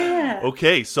 Yeah.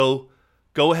 Okay, so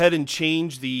go ahead and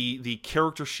change the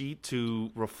character sheet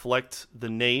to reflect the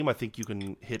name. I think you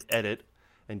can hit edit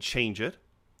and change it.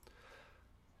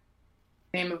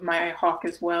 Name of my hawk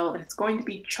as well, and it's going to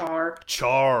be Char.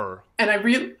 Char. And I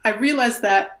realized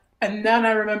that, and then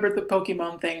I remembered the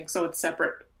Pokemon thing, so it's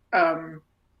separate.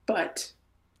 But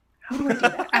how do I do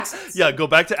that? Assets. Yeah, go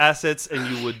back to assets, and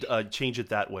you would change it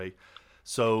that way.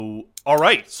 So, all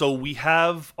right. So we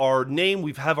have our name,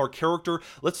 we have our character.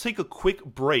 Let's take a quick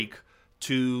break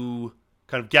to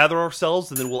kind of gather ourselves,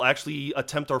 and then we'll actually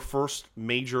attempt our first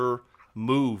major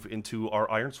move into our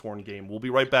Ironsworn game. We'll be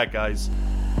right back, guys.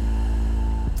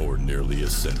 For nearly a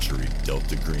century,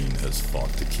 Delta Green has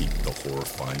fought to keep the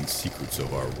horrifying secrets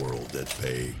of our world at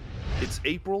bay. It's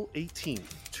April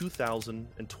 18th,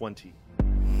 2020.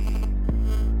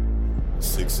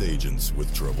 6 agents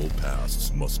with troubled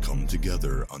pasts must come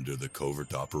together under the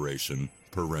covert operation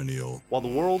Perennial. While the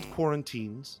world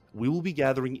quarantines, we will be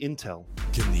gathering intel.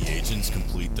 Can the agents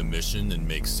complete the mission and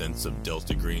make sense of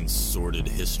Delta Green's sordid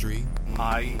history?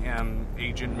 I am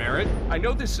Agent Merritt. I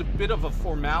know this is a bit of a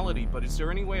formality, but is there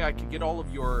any way I could get all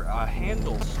of your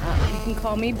handles? You can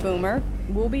call me Boomer.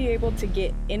 We'll be able to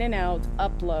get in and out,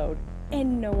 upload,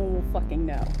 and no one will fucking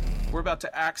know. We're about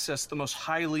to access the most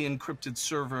highly encrypted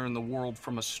server in the world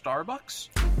from a Starbucks.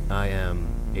 I am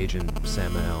Agent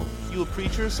Samael. You a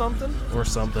preacher or something? Or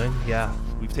something, yeah.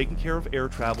 We've taken care of air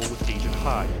travel with Agent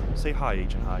Hyde. Say hi,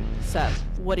 Agent Hyde. Seth,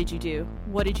 what did you do?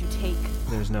 What did you take?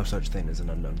 There's no such thing as an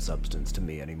unknown substance to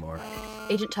me anymore.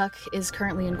 Agent Tuck is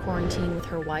currently in quarantine with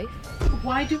her wife.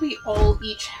 Why do we all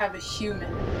each have a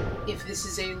human if this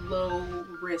is a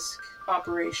low-risk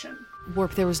operation?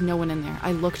 Warp, there was no one in there.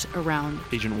 I looked around.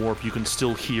 Agent Warp, you can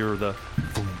still hear the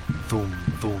boom, boom,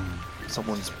 boom.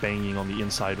 Someone's banging on the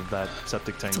inside of that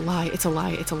septic tank. It's a lie, it's a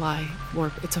lie, it's a lie.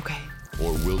 Warp, it's okay.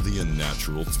 Or will the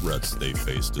unnatural threats they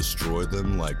face destroy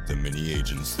them like the many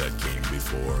agents that came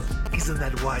before? Isn't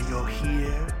that why you're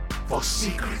here? For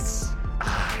secrets.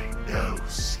 I know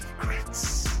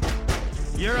secrets.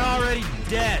 You're already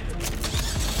dead!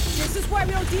 This is why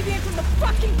we don't deviate from the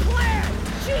fucking plan!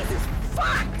 Jesus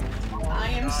fuck! I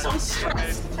am so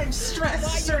stressed. I'm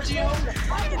stressed, Sergio.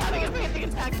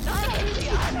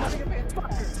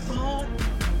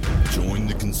 Join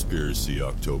the conspiracy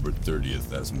October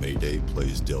 30th as Mayday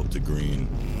plays Delta Green.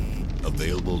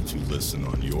 Available to listen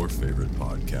on your favorite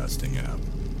podcasting app.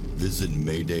 Visit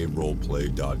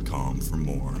MaydayRoleplay.com for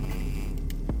more.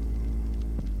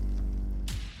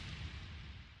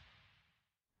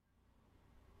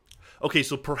 Okay,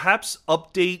 so perhaps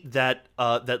update that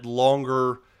that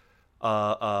longer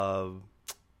vow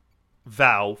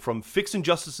from fix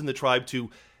injustice in the tribe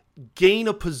to gain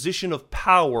a position of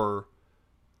power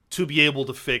to be able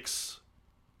to fix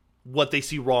what they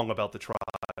see wrong about the tribe.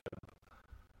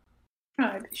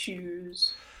 Tribe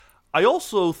issues. I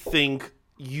also think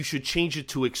you should change it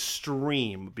to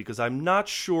extreme because I'm not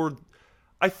sure.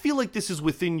 I feel like this is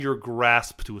within your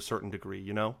grasp to a certain degree,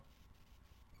 you know?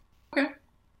 Okay.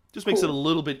 Just makes it a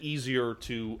little bit easier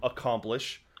to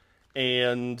accomplish.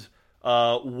 And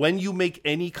when you make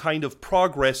any kind of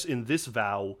progress in this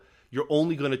vow, you're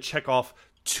only going to check off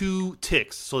 2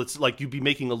 ticks. So it's like you'd be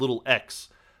making a little X.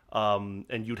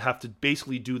 And you'd have to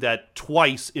basically do that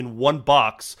twice in one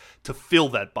box to fill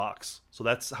that box. So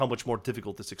that's how much more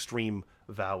difficult this extreme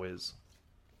vow is.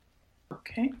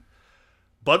 Okay.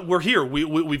 But we're here.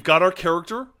 We've got our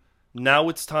character. Now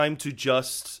it's time to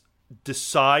just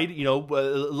decide, you know,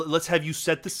 let's have you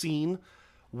set the scene.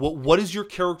 What is your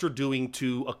character doing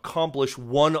to accomplish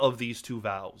one of these 2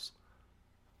 vows?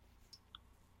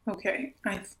 Okay.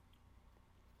 I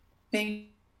think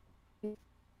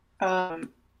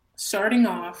starting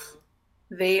off,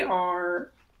 they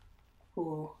are...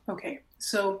 Ooh, okay.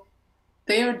 So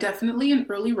they are definitely an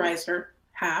early riser,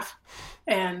 half,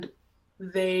 and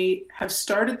they have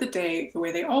started the day the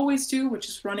way they always do, which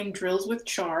is running drills with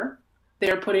Char.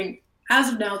 They're putting,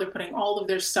 as of now, they're putting all of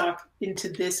their stock into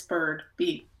this bird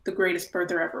being the greatest bird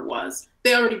there ever was.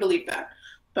 They already believe that,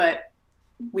 but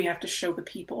we have to show the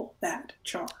people that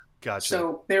Char. Gotcha.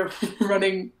 So they're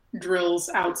running drills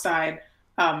outside,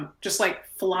 just like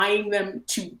flying them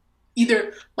to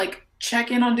either like check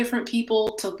in on different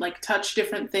people, to like touch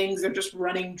different things. They're just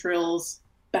running drills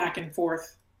back and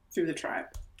forth through the tribe.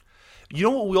 You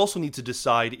know what we also need to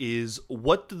decide is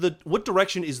what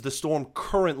direction is the storm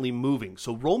currently moving.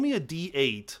 So roll me a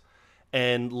d8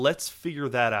 and let's figure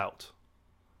that out.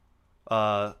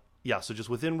 Yeah, so just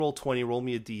within roll 20, roll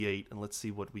me a d8 and let's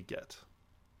see what we get.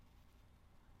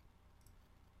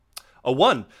 A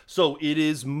 1. So it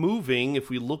is moving, if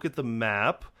we look at the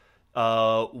map,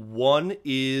 1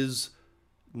 is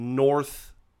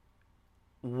northwest.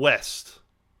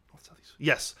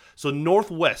 Yes, so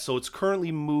northwest. So it's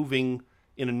currently moving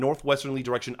in a northwesterly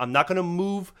direction. I'm not going to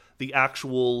move the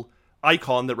actual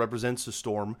icon that represents the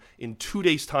storm. In 2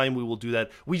 days' time, we will do that.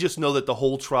 We just know that the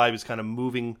whole tribe is kind of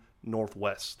moving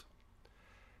northwest.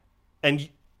 And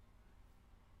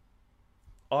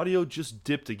audio just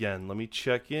dipped again. Let me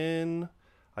check in.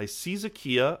 I see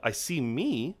Zakia. I see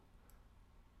me.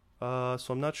 So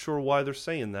I'm not sure why they're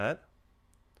saying that.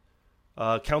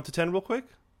 Count to 10 real quick.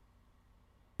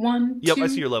 1, Yep, 2, I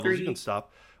see your levels. 3. You can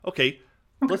stop. Okay,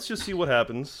 let's just see what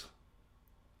happens.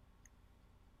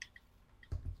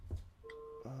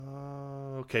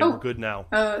 Okay, we're good now.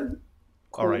 Cool.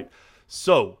 All right.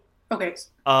 So, Okay.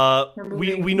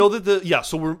 we know that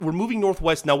so we're moving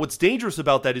northwest. Now, what's dangerous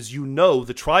about that is, you know,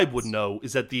 the tribe would know,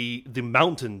 is that the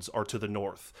mountains are to the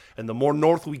north. And the more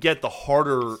north we get, the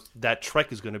harder that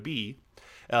trek is going to be.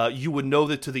 You would know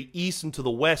that to the east and to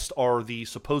the west are the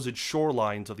supposed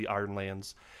shorelines of the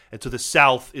Ironlands. And to the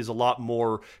south is a lot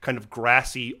more kind of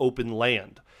grassy, open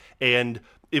land. And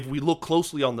if we look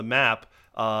closely on the map,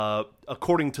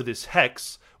 according to this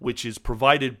hex, which is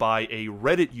provided by a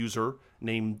Reddit user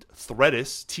named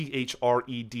Thredis,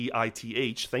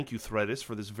 Thredith. Thank you, Thredis,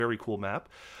 for this very cool map.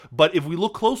 But if we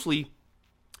look closely,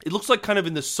 it looks like kind of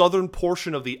in the southern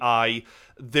portion of the eye,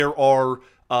 there are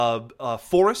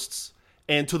forests,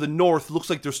 and to the north, looks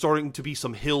like there's starting to be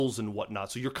some hills and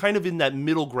whatnot. So you're kind of in that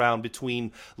middle ground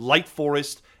between light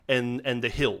forest and the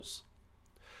hills.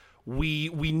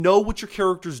 We know what your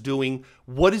character's doing.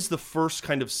 What is the first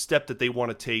kind of step that they want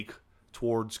to take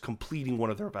towards completing one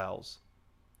of their vows?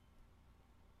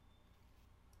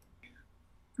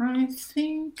 I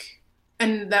think,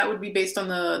 and that would be based on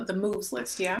the moves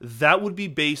list, yeah? That would be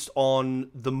based on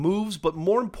the moves, but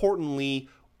more importantly,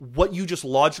 what you just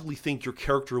logically think your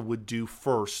character would do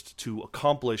first to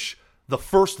accomplish the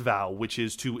first vow, which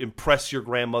is to impress your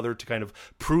grandmother, to kind of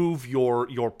prove your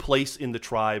place in the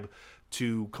tribe,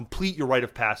 to complete your rite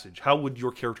of passage. How would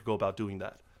your character go about doing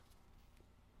that?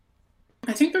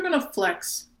 I think they're going to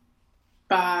flex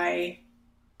by,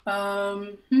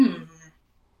 what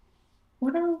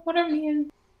are me?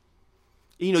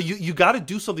 You know, you got to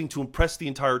do something to impress the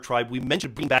entire tribe. We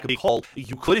mentioned bringing back a big haul.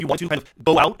 You could, if you want to, kind of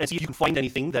go out and see if you can find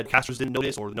anything that casters didn't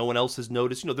notice or no one else has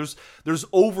noticed. You know, there's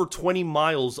over 20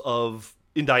 miles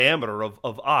in diameter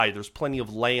of eye. There's plenty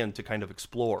of land to kind of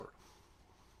explore.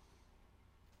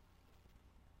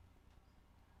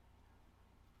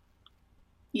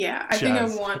 Yeah, I think I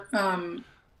want...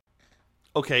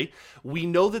 Okay, we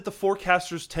know that the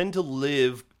forecasters tend to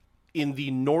live in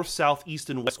the north, south, east,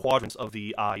 and west quadrants of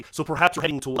the eye. So perhaps you're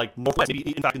heading to, like, northwest,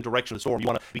 maybe in fact in the direction of the storm. You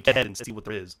want to get ahead and see what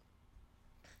there is.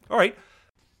 All right.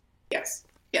 Yes.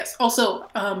 Also,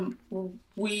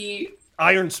 we...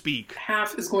 Iron Speak.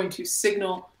 Half is going to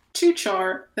signal to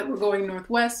Char that we're going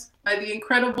northwest by the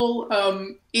incredible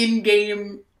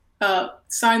in-game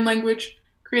sign language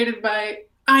created by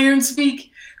Iron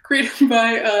Speak, created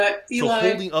by Eli. So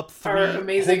holding up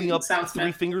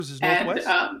three fingers is northwest?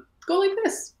 And go like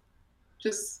this.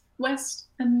 Just west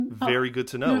and up. Very good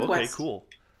to know. Northwest. Okay, cool.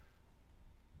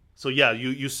 So yeah,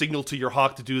 you signal to your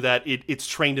hawk to do that. It's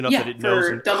trained enough that it knows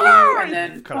and W and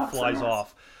then kind of flies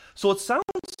off. So it sounds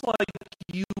like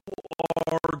you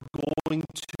are going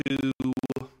to...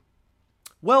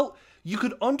 Well, you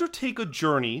could undertake a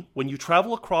journey when you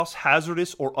travel across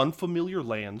hazardous or unfamiliar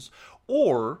lands,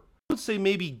 or I would say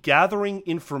maybe gathering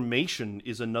information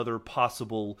is another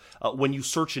possible when you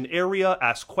search an area,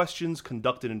 ask questions,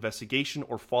 conduct an investigation,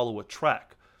 or follow a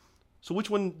track. So which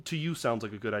one to you sounds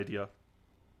like a good idea?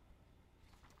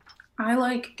 I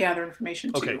like gather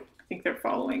information too. Okay. I think they're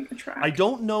following a track. I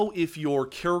don't know if your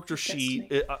character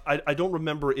sheet... I don't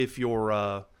remember if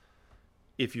your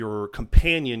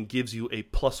companion gives you a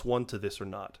 +1 to this or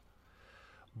not.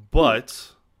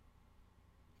 But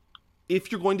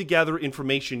if you're going to gather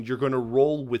information, you're going to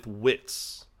roll with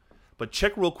wits. But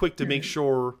check real quick to make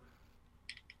sure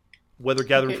whether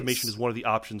gather information is one of the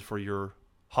options for your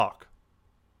hawk.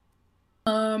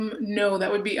 No, that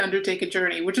would be undertake a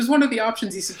journey, which is one of the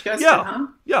options you suggested, huh?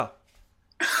 Yeah.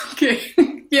 Okay.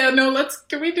 Yeah, no,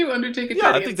 can we do undertake a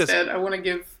journey I think instead? I want to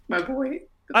give my boy...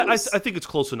 I think it's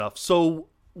close enough. So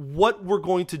what we're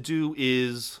going to do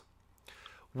is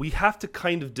we have to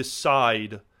kind of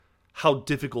decide how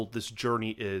difficult this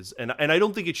journey is. And I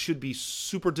don't think it should be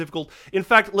super difficult. In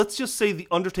fact, let's just say the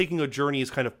undertaking a journey is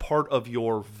kind of part of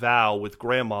your vow with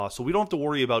Grandma, so we don't have to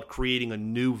worry about creating a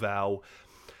new vow.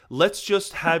 Let's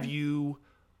just have you...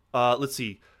 let's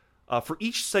see. For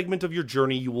each segment of your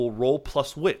journey, you will roll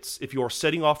plus wits. If you are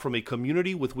setting off from a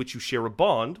community with which you share a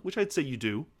bond, which I'd say you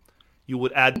do, you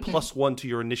would add +1 to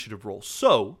your initiative roll.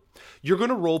 So you're going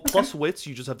to roll plus wits.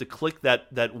 You just have to click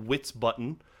that wits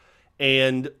button.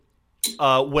 And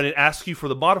when it asks you for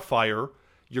the modifier,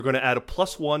 you're going to add a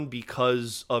 +1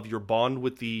 because of your bond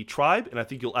with the tribe. And I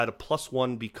think you'll add a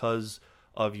 +1 because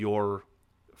of your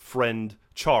friend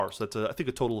Char. So that's, I think,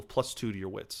 a total of +2 to your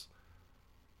wits.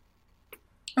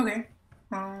 Okay.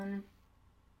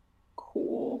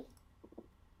 Cool.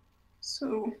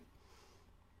 So...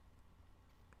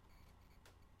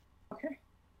 Okay.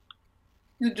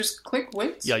 You just click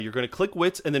wits? Yeah, you're going to click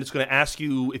wits, and then it's going to ask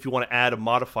you if you want to add a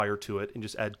modifier to it, and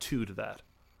just add 2 to that.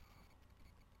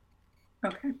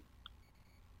 Okay.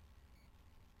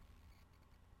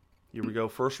 Here we go.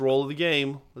 First roll of the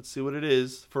game. Let's see what it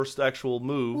is. First actual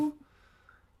move. Ooh.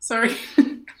 Sorry.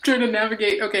 I'm trying to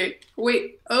navigate. Okay.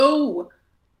 Wait. Oh!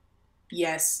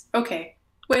 Yes. Okay.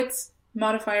 Wits,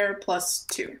 modifier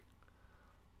 +2.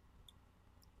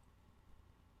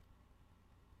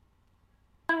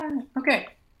 Okay.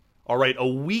 All right, a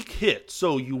weak hit.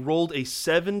 So you rolled a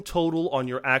 7 total on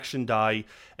your action die,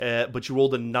 but you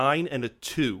rolled a 9 and a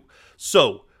 2.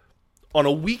 So on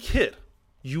a weak hit,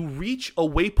 you reach a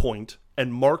waypoint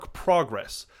and mark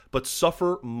progress, but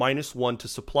suffer -1 to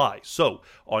supply. So,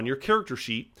 on your character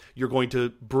sheet, you're going to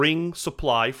bring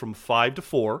supply from 5 to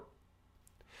 4,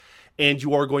 and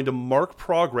you are going to mark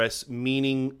progress,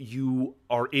 meaning you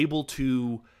are able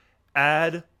to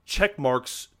add check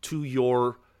marks to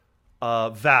your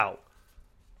vow.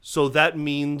 So that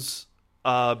means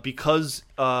because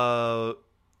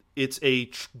it's a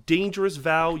dangerous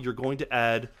vow, you're going to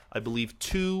add, I believe,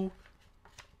 2.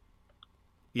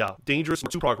 Yeah, dangerous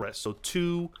 2 progress. So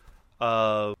 2,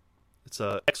 it's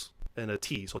a X and a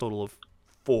T, so a total of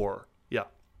 4. Yeah.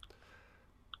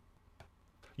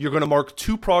 You're going to mark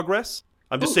 2 progress.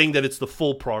 I'm just saying that it's the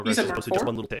full progress as opposed to just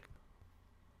one little tick.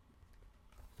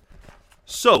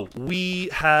 So, we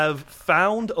have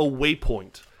found a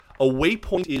waypoint. A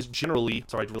waypoint is generally...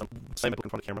 Sorry, I'm slamming my book in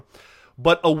front of the camera.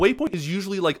 But a waypoint is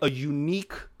usually like a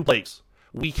unique place.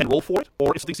 We can roll for it,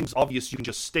 or if something seems obvious, you can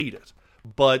just state it.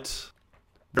 But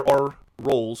there are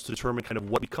rolls to determine kind of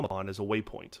what we come upon as a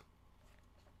waypoint.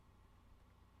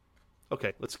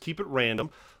 Okay, let's keep it random.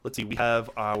 Let's see, we have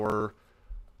our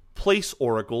place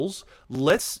oracles.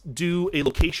 Let's do a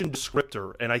location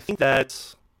descriptor, and I think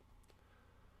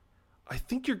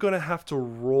you're going to have to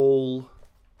roll...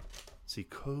 Let's see,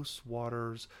 coast,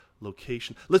 waters,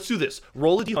 location. Let's do this.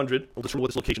 Roll a D100. We'll determine what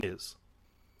this location is.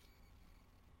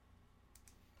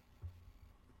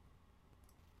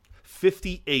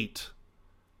 58.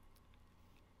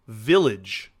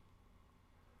 Village.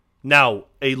 Now,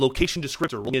 a location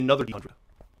descriptor. Roll me another D100.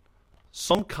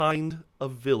 Some kind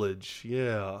of village.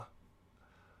 Yeah.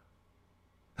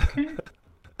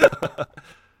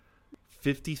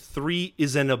 53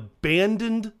 is an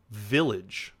abandoned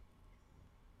village.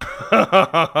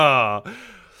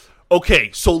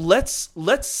 Okay, so let's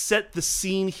set the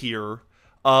scene here.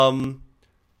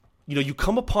 You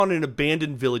come upon an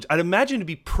abandoned village. I'd imagine it'd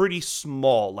be pretty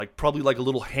small, like probably like a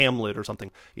little hamlet or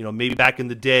something. Maybe back in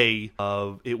the day,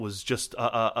 it was just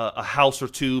a house or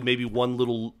two, maybe one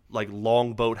little like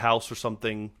longboat house or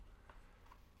something.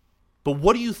 But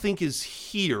what do you think is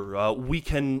here? We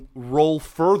can roll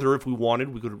further if we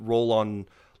wanted. We could roll on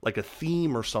like a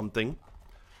theme or something.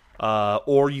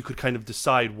 Or you could kind of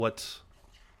decide what's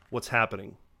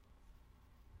happening.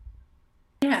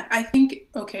 Yeah, I think,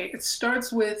 it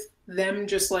starts with them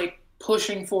just like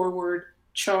pushing forward.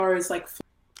 Char is like...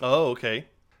 Oh, okay.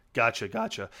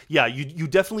 Gotcha. Yeah, you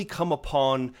definitely come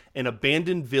upon an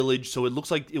abandoned village, so it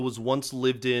looks like it was once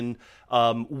lived in.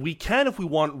 We can, if we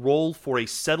want, roll for a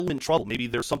settlement trouble. Maybe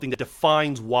there's something that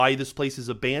defines why this place is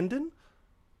abandoned.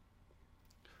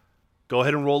 Go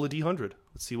ahead and roll a D100.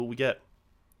 Let's see what we get.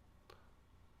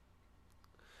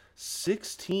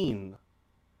 16.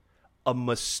 A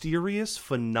mysterious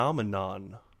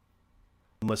phenomenon.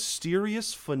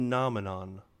 Mysterious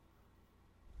phenomenon.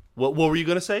 What were you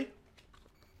going to say?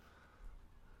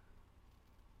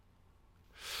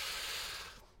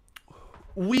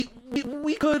 We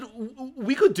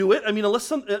could do it. I mean,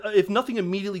 unless if nothing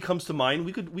immediately comes to mind,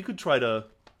 we could try to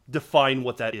define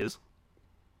what that is.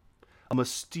 A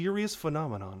mysterious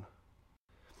phenomenon.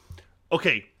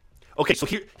 Okay. So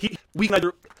here we can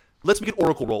either... Let's make an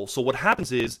oracle roll. So what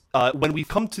happens is, when we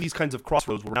come to these kinds of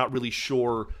crossroads, we're not really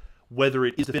sure whether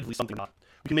it is definitively something or not.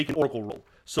 We can make an oracle roll.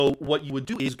 So what you would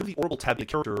do is go to the oracle tab in the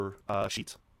character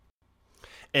sheet.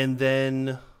 And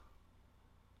then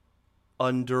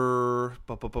under...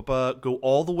 go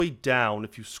all the way down.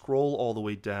 If you scroll all the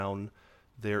way down,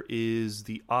 there is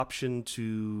the option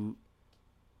to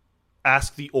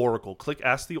ask the oracle. Click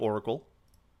Ask the Oracle.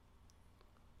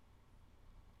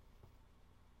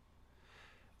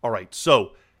 All right,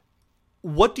 so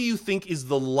what do you think is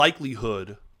the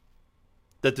likelihood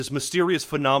that this mysterious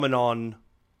phenomenon...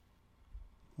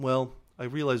 Well, I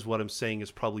realize what I'm saying is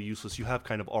probably useless. You have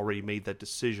kind of already made that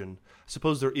decision. I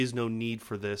suppose there is no need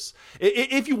for this.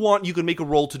 If you want, you can make a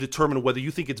roll to determine whether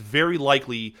you think it's very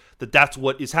likely that that's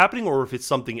what is happening or if it's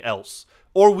something else.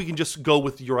 Or we can just go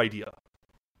with your idea.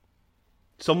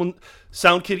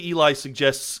 Soundkid Eli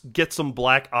suggests get some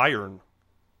black iron.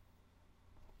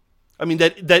 I mean,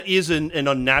 that is an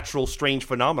unnatural, strange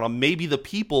phenomenon. Maybe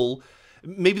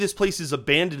this place is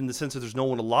abandoned in the sense that there's no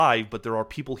one alive, but there are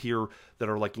people here that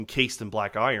are like encased in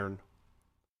black iron.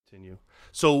 Continue.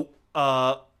 So,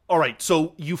 all right.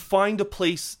 So you find a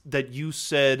place that you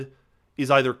said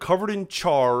is either covered in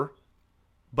char,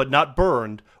 but not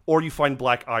burned, or you find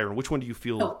black iron. Which one do you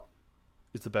feel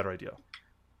is the better idea?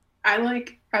 I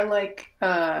like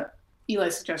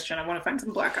Eli's suggestion. I want to find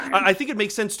some black iron. I think it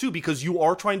makes sense too, because you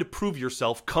are trying to prove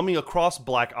yourself. Coming across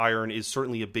black iron is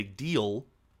certainly a big deal.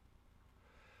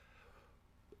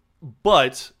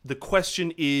 But the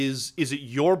question is it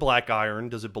your black iron?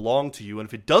 Does it belong to you? And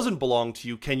if it doesn't belong to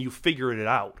you, can you figure it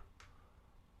out?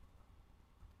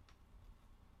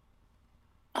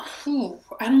 Ooh,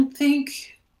 I don't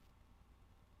think.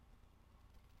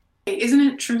 Isn't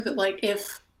it true that like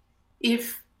if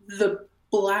the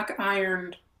black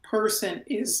ironed person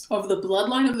is of the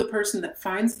bloodline of the person that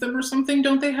finds them or something,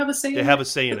 don't they have a say in it? They have a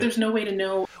say in But it. there's no way to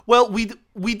know. Well,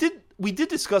 we did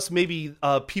discuss maybe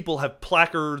people have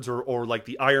placards or like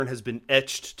the iron has been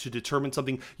etched to determine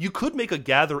something. You could make a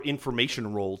gather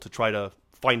information roll to try to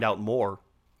find out more.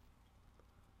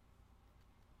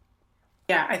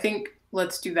 Yeah, I think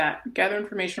let's do that. Gather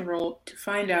information roll to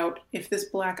find out if this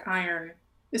black iron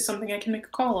is something I can make a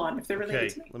call on, if they're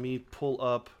related to me. Let me pull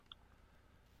up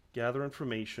gather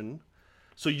information.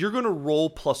 So you're going to roll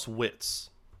plus wits.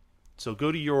 So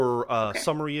go to your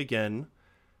summary again.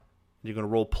 You're going to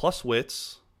roll plus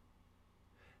wits.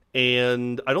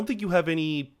 And I don't think you have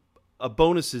any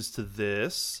bonuses to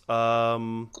this.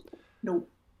 Nope.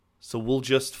 So we'll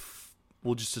just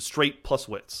a straight plus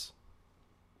wits.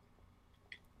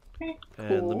 Okay, cool.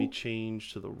 And let me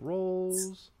change to the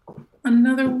rolls.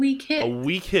 Another weak hit. A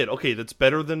weak hit. Okay, that's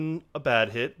better than a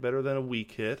bad hit. Better than a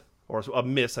weak hit. Or a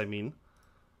miss, I mean.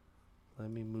 Let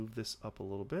me move this up a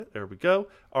little bit. There we go.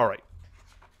 All right.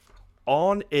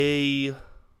 On a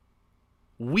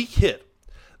weak hit,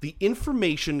 the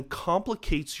information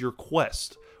complicates your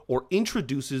quest or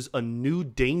introduces a new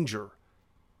danger.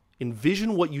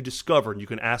 Envision what you discover, and you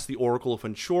can ask the Oracle if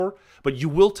unsure, but you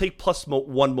will take plus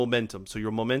 1 momentum, so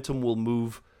your momentum will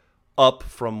move up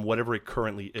from whatever it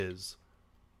currently is.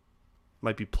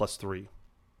 Might be plus 3.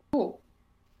 Cool.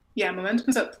 Yeah,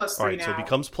 momentum's at plus 3 All right, now. so it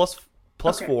becomes plus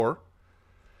Okay. 4.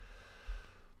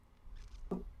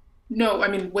 No, I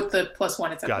mean, with the plus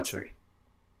 1, it's at Gotcha. plus 3.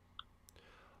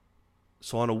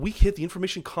 So on a weak hit, the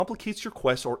information complicates your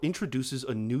quest or introduces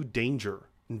a new danger.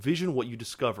 Envision what you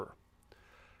discover.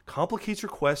 Complicates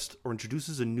your quest or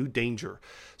introduces a new danger.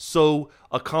 So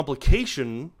a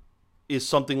complication is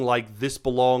something like this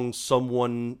black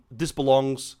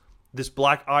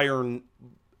iron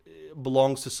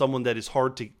belongs to someone that is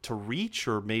hard to reach,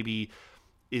 or maybe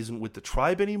isn't with the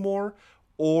tribe anymore,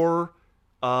 or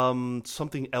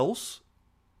something else.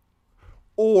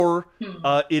 Or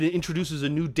it introduces a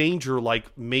new danger,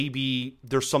 like maybe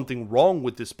there's something wrong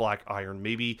with this black iron.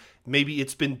 Maybe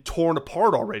it's been torn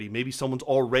apart already. Maybe someone's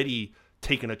already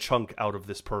taken a chunk out of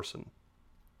this person.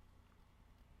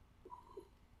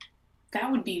 That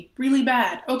would be really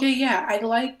bad. Okay, yeah, I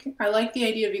like the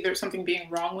idea of either something being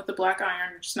wrong with the black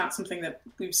iron, which is not something that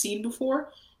we've seen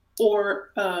before,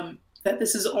 or that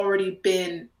this has already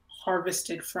been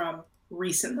harvested from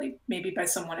recently, maybe by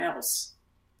someone else,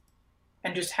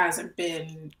 and just hasn't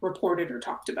been reported or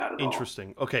talked about at all.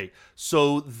 Interesting. Okay,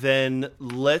 so then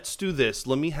let's do this.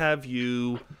 Let me have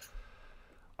you...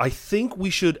 I think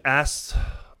we should ask...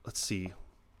 Let's see.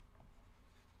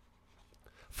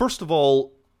 First of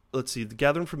all, let's see. The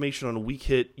gather information on a weak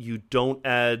hit, you don't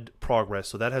add progress,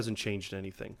 so that hasn't changed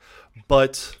anything.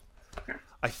 But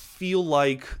I feel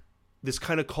like this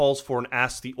kind of calls for an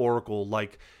Ask the Oracle,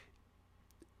 like...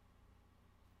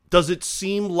 Does it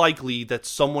seem likely that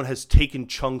someone has taken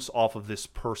chunks off of this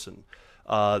person?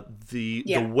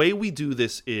 The way we do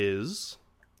this is...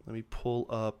 Let me pull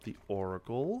up the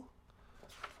Oracle,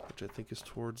 which I think is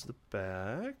towards the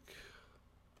back.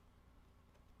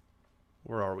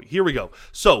 Where are we? Here we go.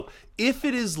 So, if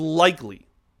it is likely,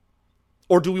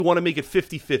 or do we want to make it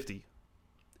 50-50?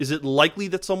 Is it likely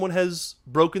that someone has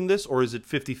broken this, or is it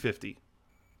 50-50?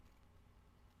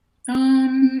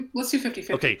 Let's do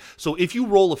 50-50. Okay, so if you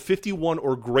roll a 51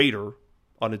 or greater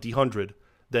on a D100,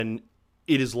 then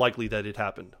it is likely that it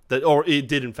happened. Or it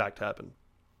did in fact happen.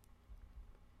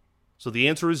 So the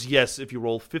answer is yes if you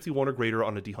roll 51 or greater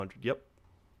on a D100. Yep.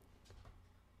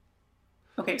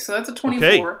 Okay, so that's a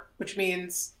 24, which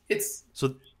means it's...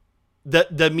 So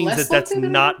that means less that's likely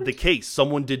than not average? the case.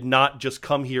 Someone did not just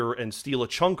come here and steal a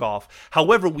chunk off.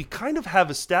 However, we kind of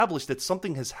have established that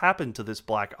something has happened to this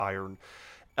black iron.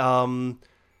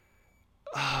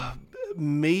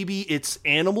 Maybe it's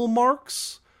animal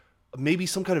marks. Maybe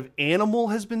some kind of animal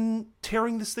has been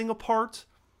tearing this thing apart.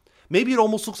 Maybe it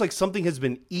almost looks like something has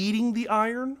been eating the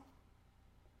iron.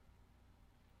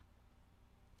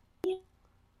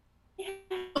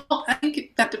 Well, I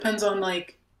think that depends on,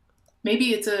 like,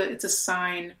 maybe it's a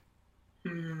sign.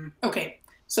 Okay,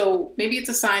 so maybe it's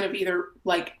a sign of either,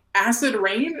 like, acid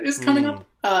rain is coming up,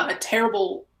 a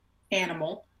terrible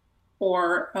animal,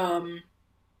 or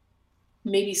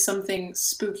maybe something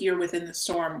spookier within the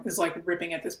storm is, like,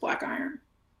 ripping at this black iron.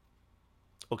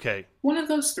 Okay. One of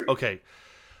those three. Okay.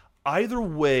 Either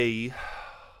way,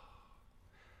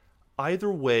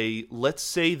 either way, let's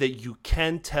say that you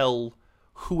can tell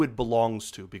who it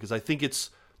belongs to, because I think it's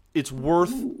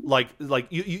worth like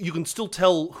you can still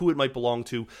tell who it might belong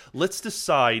to. Let's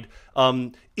decide,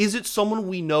 is it someone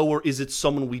we know or is it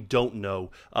someone we don't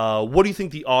know? What do you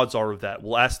think the odds are of that?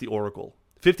 We'll ask the Oracle.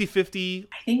 50-50?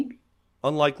 I think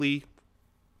unlikely?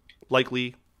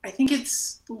 Likely? I think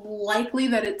it's likely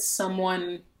that it's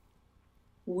someone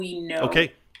we know.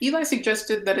 Okay. Eli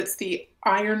suggested that it's the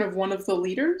iron of one of the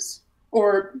leaders,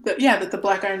 or that the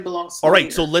black iron belongs to All the right,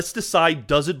 leader. so let's decide,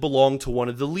 does it belong to one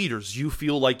of the leaders? You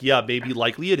feel like, yeah, maybe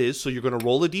likely it is, so you're going to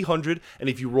roll a d100, and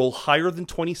if you roll higher than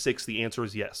 26, the answer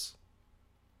is yes.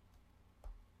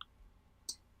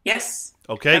 Yes.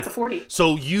 Okay. That's a 40.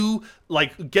 So you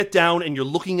get down and you're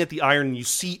looking at the iron and you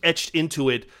see etched into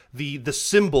it the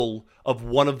symbol of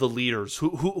one of the leaders.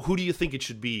 Who do you think it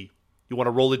should be? You want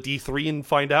to roll a d3 and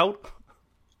find out?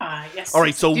 Yes. All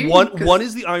right, so I do, one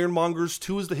is the ironmongers,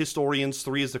 2 is the historians,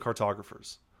 3 is the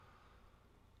cartographers.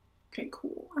 Okay,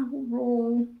 cool. I will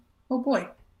roll. Oh boy.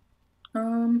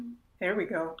 There we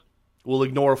go. We'll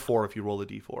ignore a 4 if you roll a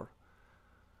d4.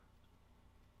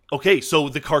 Okay, so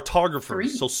the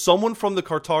cartographers. 3. So someone from the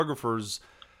cartographers,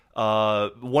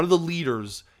 one of the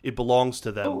leaders, it belongs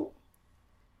to them. Oh.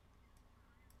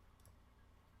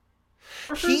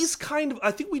 He's kind of,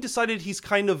 I think we decided he's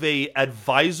kind of a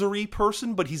advisory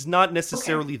person, but he's not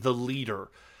necessarily the leader.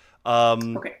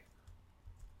 Okay.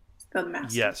 The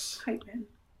master. Yes. Hype man.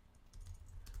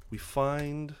 We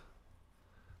find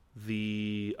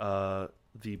the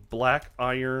black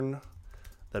iron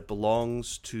that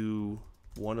belongs to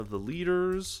one of the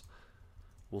leaders.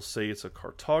 We'll say it's a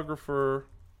cartographer.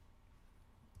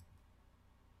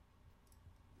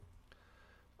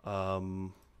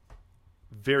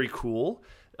 Very cool.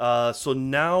 So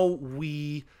now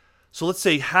so let's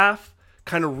say Half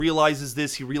kind of realizes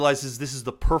this. He realizes this is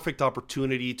the perfect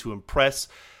opportunity to impress.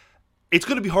 It's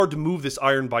going to be hard to move this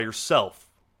iron by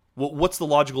yourself. What's the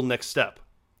logical next step?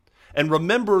 And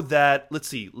remember that, let's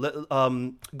see,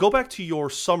 go back to your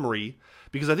summary,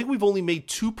 because I think we've only made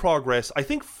 2 progress. I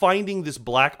think finding this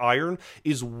black iron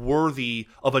is worthy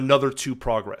of another 2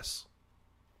 progress.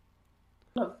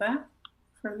 Love that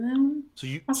for them. So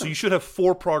you Awesome. so you should have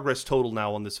 4 progress total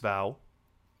now on this vow.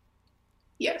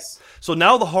 Yes. So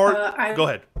now the hard... Go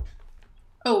ahead.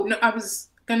 Oh, no, I was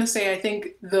going to say, I think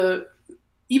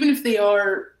even if they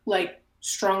are,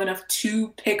 strong enough to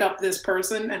pick up this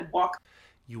person and walk...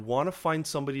 You want to find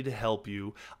somebody to help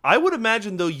you. I would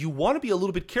imagine, though, you want to be a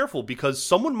little bit careful because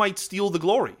someone might steal the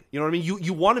glory. You know what I mean?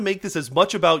 You want to make this as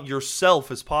much about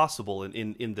yourself as possible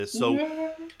in this.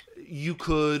 So you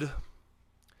could...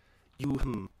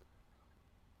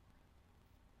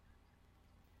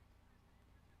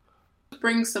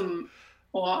 Bring some...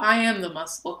 Well, I am the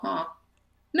muscle, huh?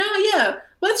 No, yeah.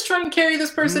 Let's try and carry this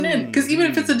person in. Because even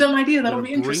if it's a dumb idea, that'll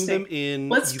be interesting. Bring them in.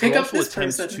 Let's you pick can up also this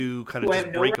attempt person. to kind of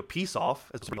just break a piece off.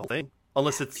 That's a real thing.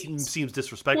 Unless it seems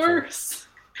disrespectful. Worse.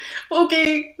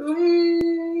 Okay.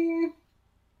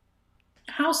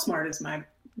 How smart is my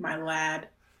lad?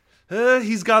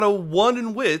 He's got a 1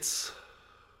 in wits.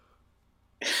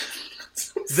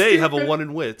 They have a 1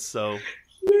 in wits, so...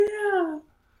 Yeah.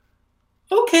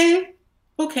 Okay.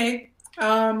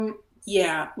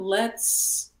 Yeah,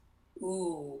 let's...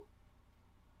 Ooh.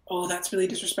 Oh, that's really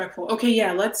disrespectful. Okay,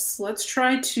 yeah, let's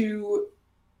try to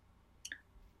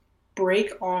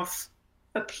break off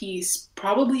a piece,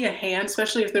 probably a hand,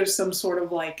 especially if there's some sort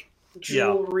of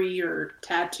jewelry or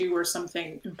tattoo or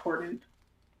something important,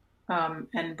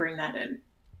 and bring that in.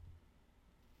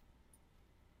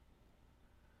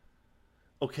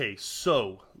 Okay,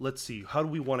 so let's see. How do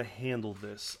we want to handle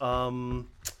this?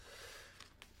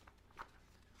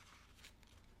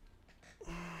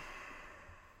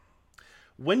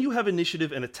 When you have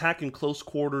initiative and attack in close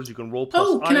quarters, you can roll plus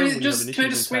iron. Can I when just you have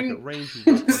initiative swing? and attack at range,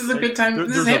 This is a good time.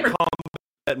 There's a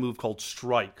combat move called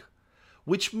Strike,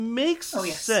 which makes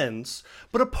sense,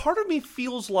 but a part of me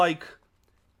feels like,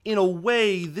 in a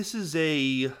way, this is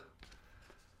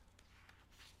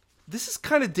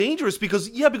kind of dangerous because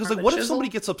what if somebody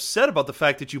gets upset about the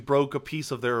fact that you broke a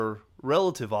piece of their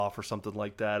relative off or something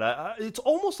like that? It's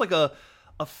almost like a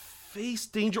face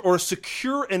danger or a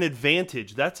secure an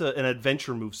advantage. That's an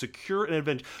adventure move. Secure an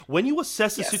advantage. When you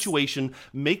assess a situation,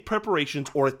 make preparations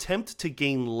or attempt to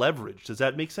gain leverage. Does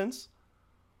that make sense?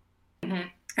 Mm-hmm.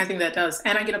 I think that does.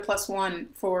 And I get a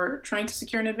 +1 for trying to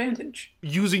secure an advantage.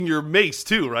 Using your mace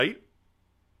too, right?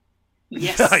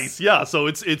 Yes. Nice. Yeah, so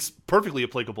it's perfectly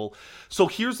applicable. So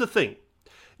here's the thing.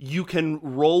 You can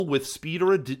roll with speed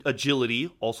or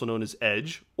agility, also known as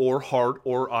edge, or heart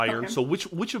or iron. Okay. So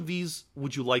which of these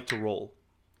would you like to roll?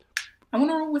 I want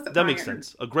to roll with That makes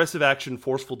sense. Aggressive action,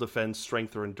 forceful defense,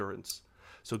 strength, or endurance.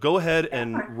 So go ahead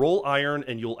and roll iron,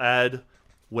 and you'll add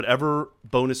whatever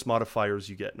bonus modifiers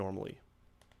you get normally.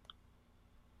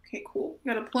 Okay, cool.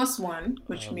 We got a +1,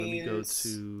 which means... Let me go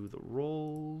to the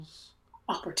rolls.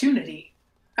 Opportunity.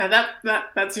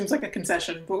 That seems like a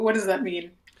concession, but what does that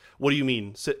mean? What do you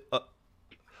mean? So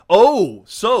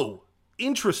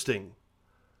interesting.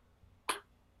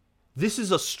 This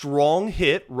is a strong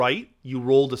hit, right? You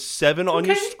rolled a 7 on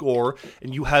your score,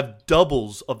 and you have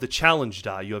doubles of the challenge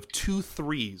die. You have 2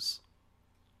 3s.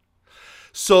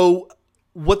 So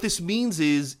what this means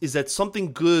is that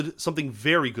something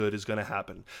very good is going to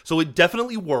happen. So it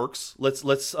definitely works.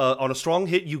 Let's on a strong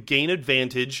hit, you gain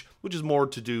advantage, which is more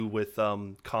to do with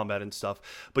combat and stuff.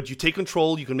 But you take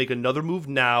control. You can make another move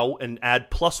now and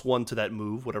add +1 to that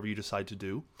move, whatever you decide to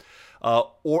do.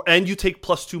 And you take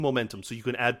 +2 momentum, so you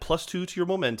can add +2 to your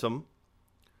momentum.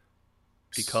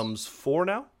 Becomes 4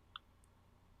 now.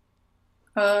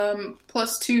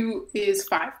 +2 is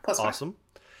 5. +5. Awesome.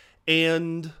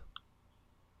 And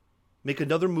make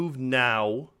another move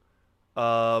now.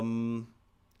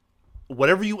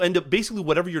 Whatever you end up, basically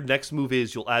whatever your next move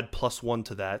is, you'll add +1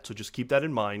 to that. So just keep that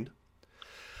in mind.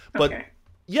 But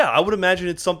yeah, I would imagine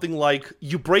it's something like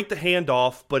you break the hand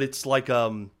off, but it's like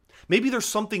maybe there's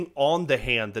something on the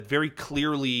hand that very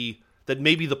clearly, that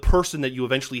maybe the person that you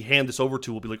eventually hand this over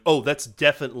to will be like, oh, that's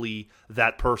definitely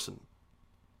that person.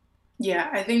 Yeah,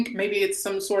 I think maybe it's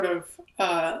some sort of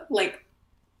like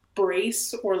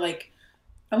brace, or like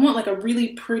I want like a really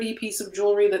pretty piece of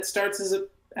jewelry that starts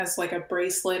as like a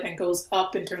bracelet and goes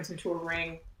up and turns into a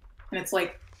ring. And it's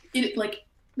like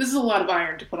this is a lot of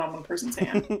iron to put on one person's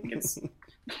hand.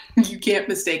 You can't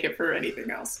mistake it for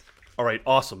anything else. All right,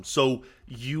 awesome. So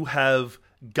you have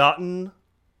gotten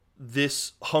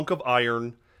this hunk of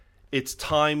iron. It's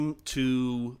time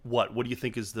to what? What do you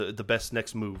think is the best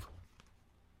next move?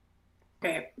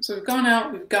 Okay, so we've gone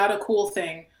out. We've got a cool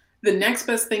thing. The next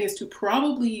best thing is to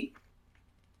probably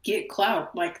get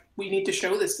clout. Like, we need to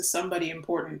show this to somebody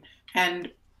important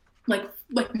and like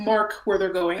mark where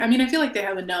they're going. I mean, I feel like they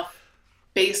have enough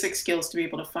basic skills to be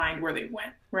able to find where they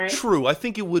went, right? True. I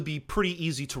think it would be pretty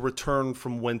easy to return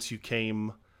from whence you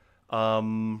came.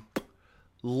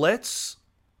 Let's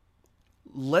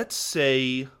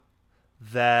say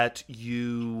that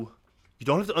you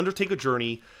don't have to undertake a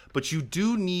journey, but you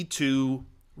do need to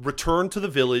return to the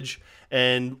village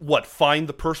and find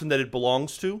the person that it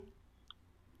belongs to?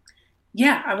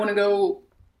 Yeah, I want to go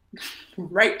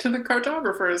right to the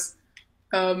cartographers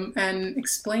and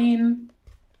explain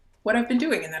what I've been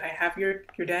doing, and that I have your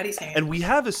daddy's hand. And we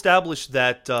have established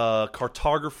that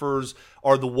cartographers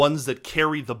are the ones that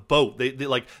carry the boat.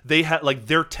 They have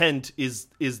their tent is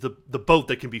the boat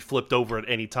that can be flipped over at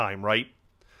any time, right?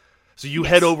 So you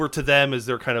head over to them as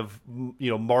they're kind of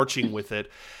marching with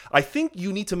it. I think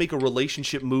you need to make a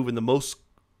relationship move, and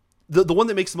the one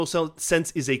that makes the most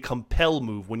sense is a compel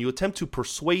move. When you attempt to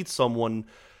persuade someone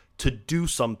to do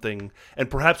something, and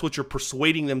perhaps what you're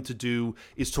persuading them to do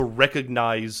is to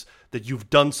recognize that you've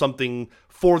done something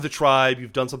for the tribe,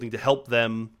 you've done something to help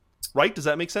them, right? Does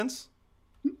that make sense?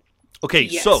 Okay,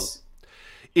 so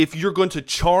if you're going to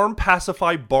charm,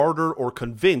 pacify, barter, or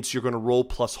convince, you're going to roll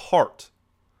plus heart.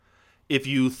 If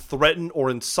you threaten or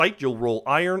incite, you'll roll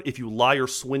iron. If you lie or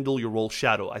swindle, you'll roll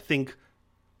shadow. I think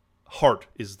heart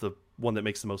is the one that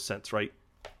makes the most sense, right?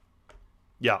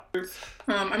 Yeah.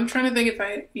 I'm trying to think if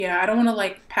I don't want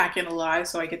to pack in a lie,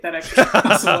 so I get that extra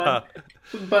 +1.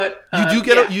 But you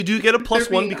do get a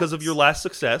 +1 because of your last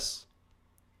success.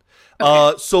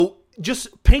 Okay. So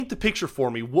just paint the picture for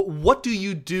me. What do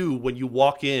you do when you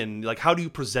walk in? How do you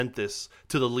present this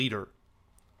to the leader?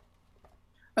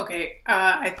 Okay,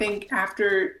 I think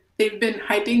after they've been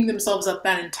hyping themselves up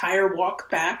that entire walk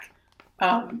back,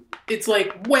 it's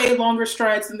way longer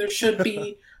strides than there should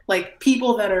be.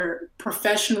 People that are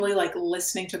professionally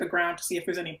listening to the ground to see if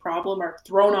there's any problem are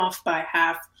thrown off by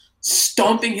Half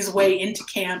stomping their way into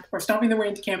camp for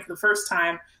the first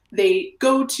time. They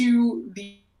go to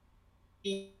the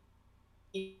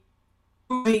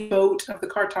moving boat of the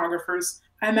cartographers.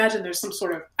 I imagine there's some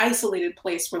sort of isolated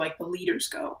place where the leaders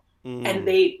go. And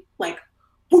they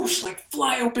whoosh,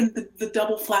 fly open the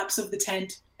double flaps of the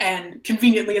tent, and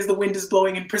conveniently as the wind is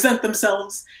blowing, and present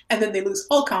themselves, and then they lose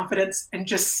all confidence and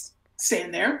just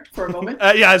stand there for a moment.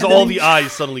 As all the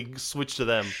eyes suddenly switch to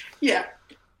them. Yeah.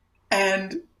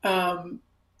 And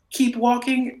keep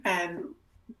walking and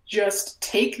just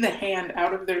take the hand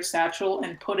out of their satchel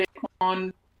and put it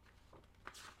on...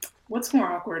 What's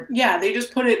more awkward? Yeah, they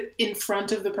just put it in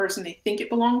front of the person they think it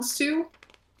belongs to.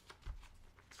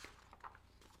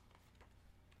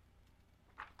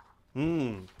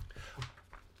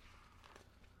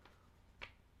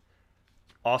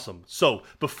 Awesome. So,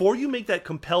 before you make that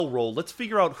compel roll, let's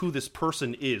figure out who this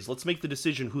person is. Let's make the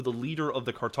decision who the leader of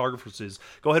the cartographers is.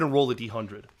 Go ahead and roll a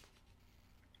d100.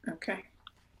 Okay.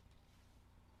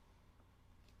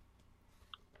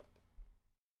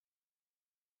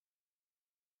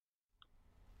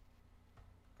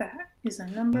 That is a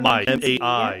number. Mai,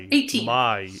 M-A-I. 18.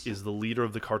 Mai is the leader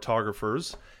of the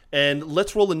cartographers. And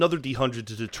let's roll another d100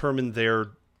 to determine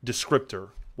their descriptor,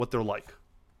 what they're like.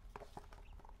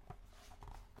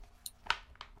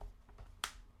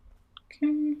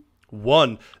 Okay.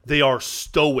 1, they are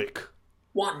stoic.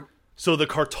 1. So the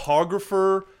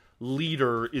cartographer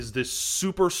leader is this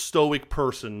super stoic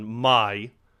person,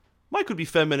 Mai. Mai could be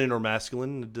feminine or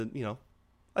masculine, you know.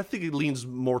 I think it leans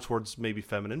more towards maybe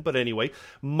feminine, but anyway.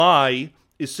 Mai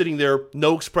is sitting there,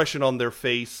 no expression on their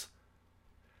face.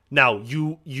 Now,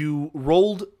 you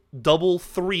rolled double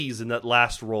 3s in that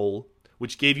last roll,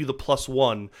 which gave you the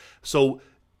 +1. So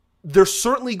they're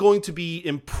certainly going to be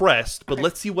impressed, but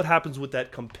let's see what happens with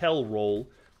that compel roll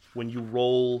when you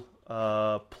roll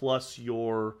plus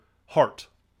your heart.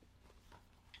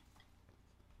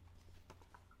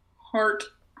 Heart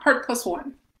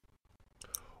 +1.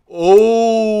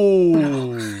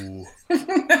 Oh.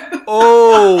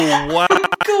 Oh, wow.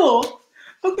 Cool.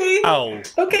 Okay. Wow.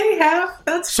 Okay, half.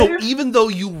 That's So fair. even though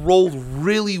you rolled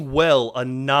really well, a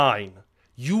 9,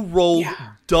 you rolled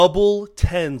double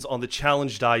 10s on the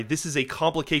challenge die. This is a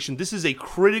complication. This is a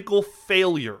critical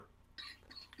failure.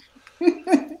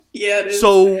 Yeah, it is.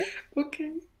 So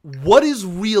okay. what is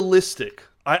realistic?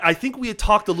 I think we had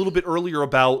talked a little bit earlier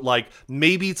about, like,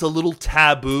 maybe it's a little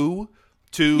taboo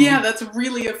to... Yeah, that's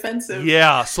really offensive.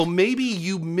 Yeah, so maybe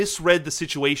you misread the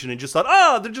situation and just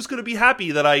thought, they're just going to be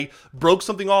happy that I broke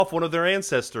something off one of their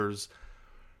ancestors.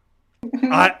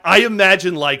 I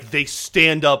imagine, like, they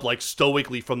stand up, like,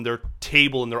 stoically from their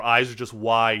table and their eyes are just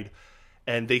wide,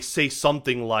 and they say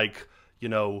something like, you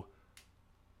know...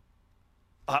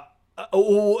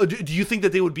 do you think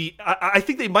that they would be... I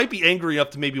think they might be angry enough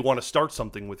to maybe want to start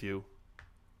something with you.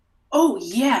 Oh,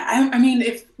 yeah. I mean,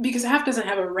 because half doesn't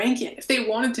have a rank yet. If they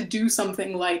wanted to do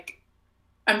something like...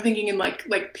 I'm thinking in,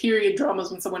 like period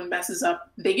dramas when someone messes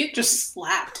up, they get just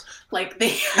slapped. Like,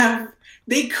 they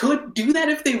could do that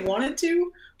if they wanted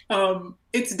to.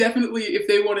 It's definitely, if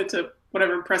they wanted to,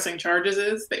 whatever pressing charges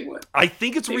is, they would. I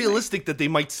think it's realistic that they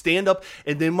might stand up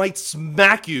and they might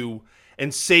smack you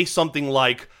and say something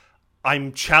like,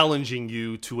 I'm challenging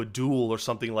you to a duel or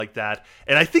something like that.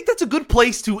 And I think that's a good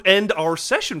place to end our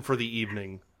session for the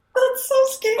evening. That's so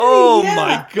scary. Oh yeah.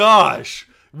 my gosh.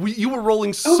 You were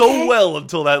rolling so well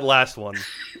until that last one. It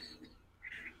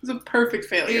was a perfect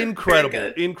failure.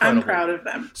 Incredible. I'm proud of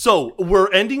them. So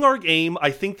we're ending our game.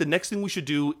 I think the next thing we should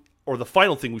do, or the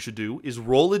final thing we should do, is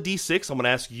roll a d6. I'm going to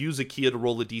ask you, Zakiya, to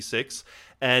roll a d6.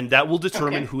 And that will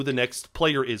determine who the next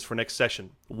player is for next session.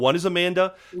 1 is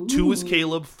Amanda, 2 is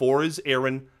Caleb, 4 is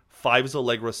Aaron, 5 is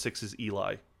Allegra, 6 is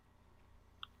Eli.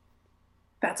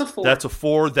 That's a 4. That's a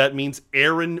 4. That means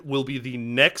Aaron will be the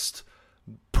next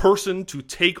person to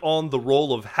take on the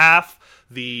role of Half,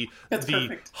 the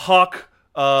hawk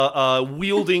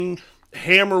wielding,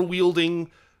 hammer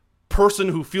wielding person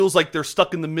who feels like they're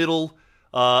stuck in the middle.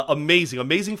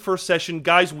 Amazing first session,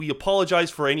 guys. We apologize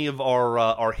for any of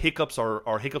our hiccups.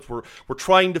 Our hiccups. We're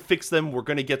trying to fix them. We're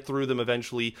going to get through them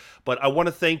eventually. But I want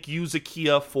to thank you,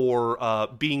 Zakiya, for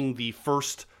being the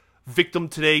first victim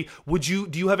today. Do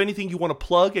you have anything you want to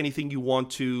plug? Anything you want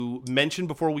to mention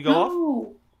before we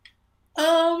go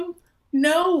off?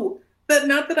 No.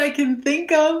 Not that I can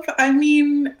think of. I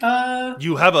mean,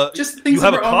 you have a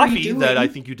coffee that I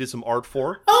think you did some art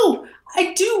for. Oh,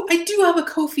 I do have a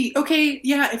Ko-fi. Okay,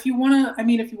 yeah. If you wanna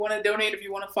donate, if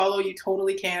you wanna follow, you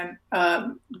totally can. I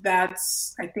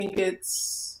think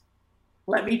it's.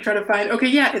 Let me try to find. Okay,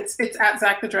 yeah, it's at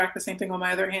Zach the Drac. The same thing all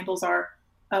my other handles are.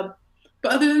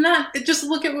 But other than that, just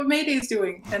look at what Mayday's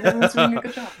doing, and everyone's doing a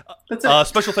good job. That's it.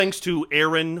 Special thanks to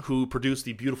Aaron, who produced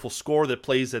the beautiful score that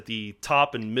plays at the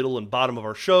top and middle and bottom of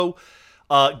our show.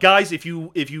 Guys, if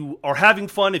you are having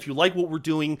fun, if you like what we're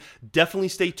doing, definitely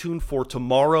stay tuned for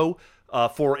tomorrow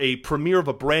for a premiere of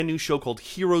a brand new show called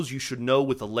Heroes You Should Know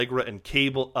with Allegra and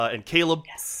Caleb.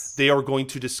 Yes. They are going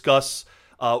to discuss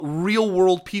real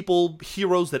world people,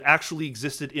 heroes that actually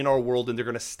existed in our world, and they're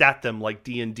going to stat them like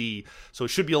D&D. So it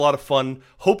should be a lot of fun.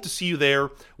 Hope to see you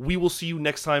there. We will see you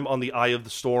next time on the Eye of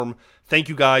the Storm. Thank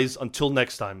you, guys. Until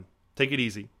next time, take it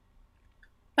easy.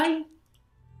 Bye.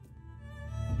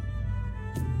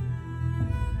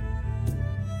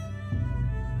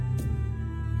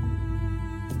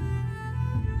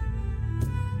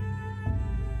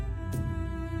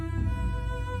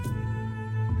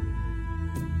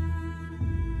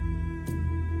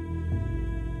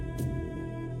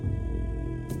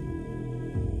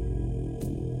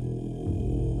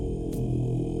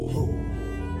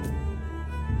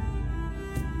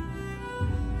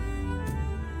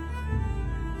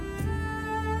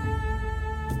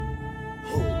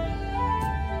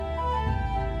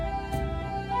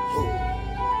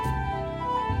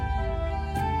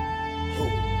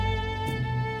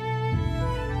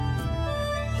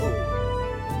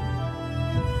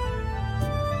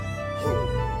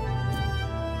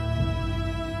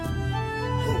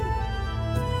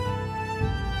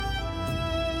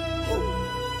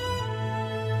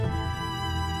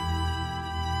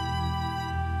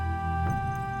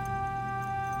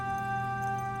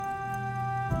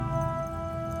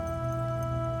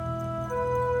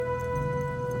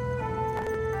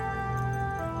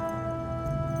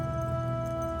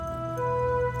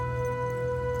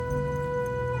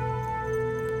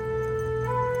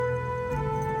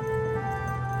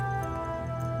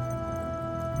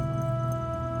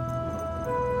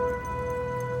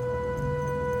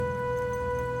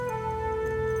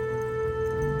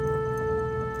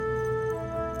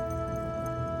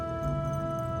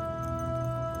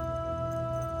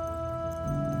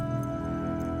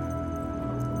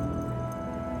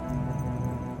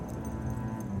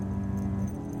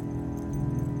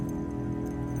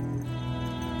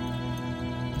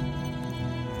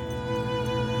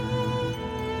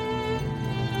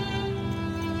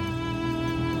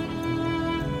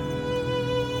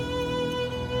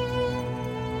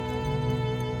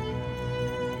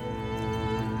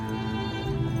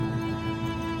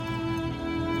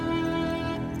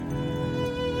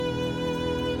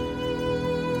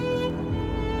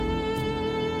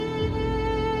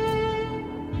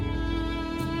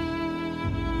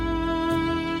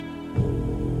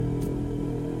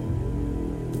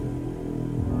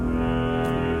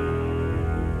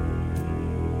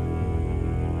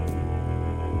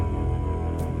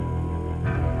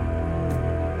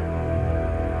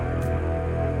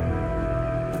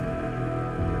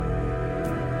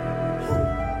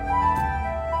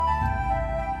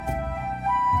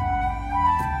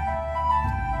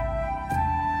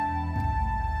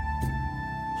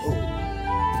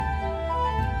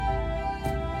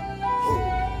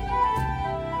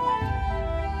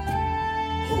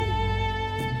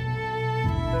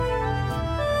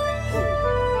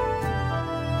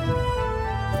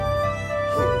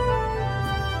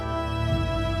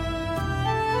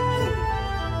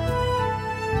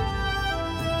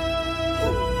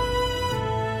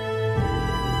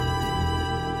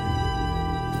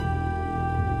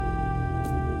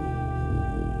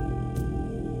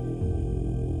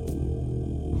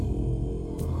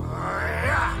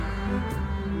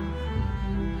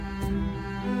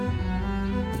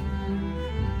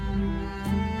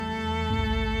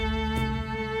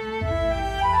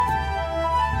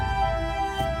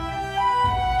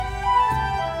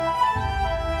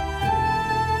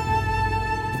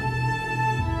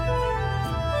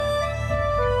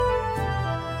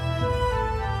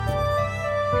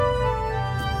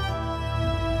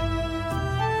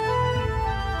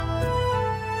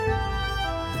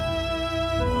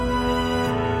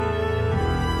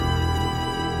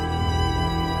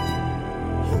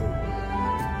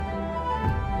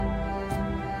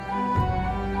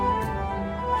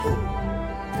 Woo!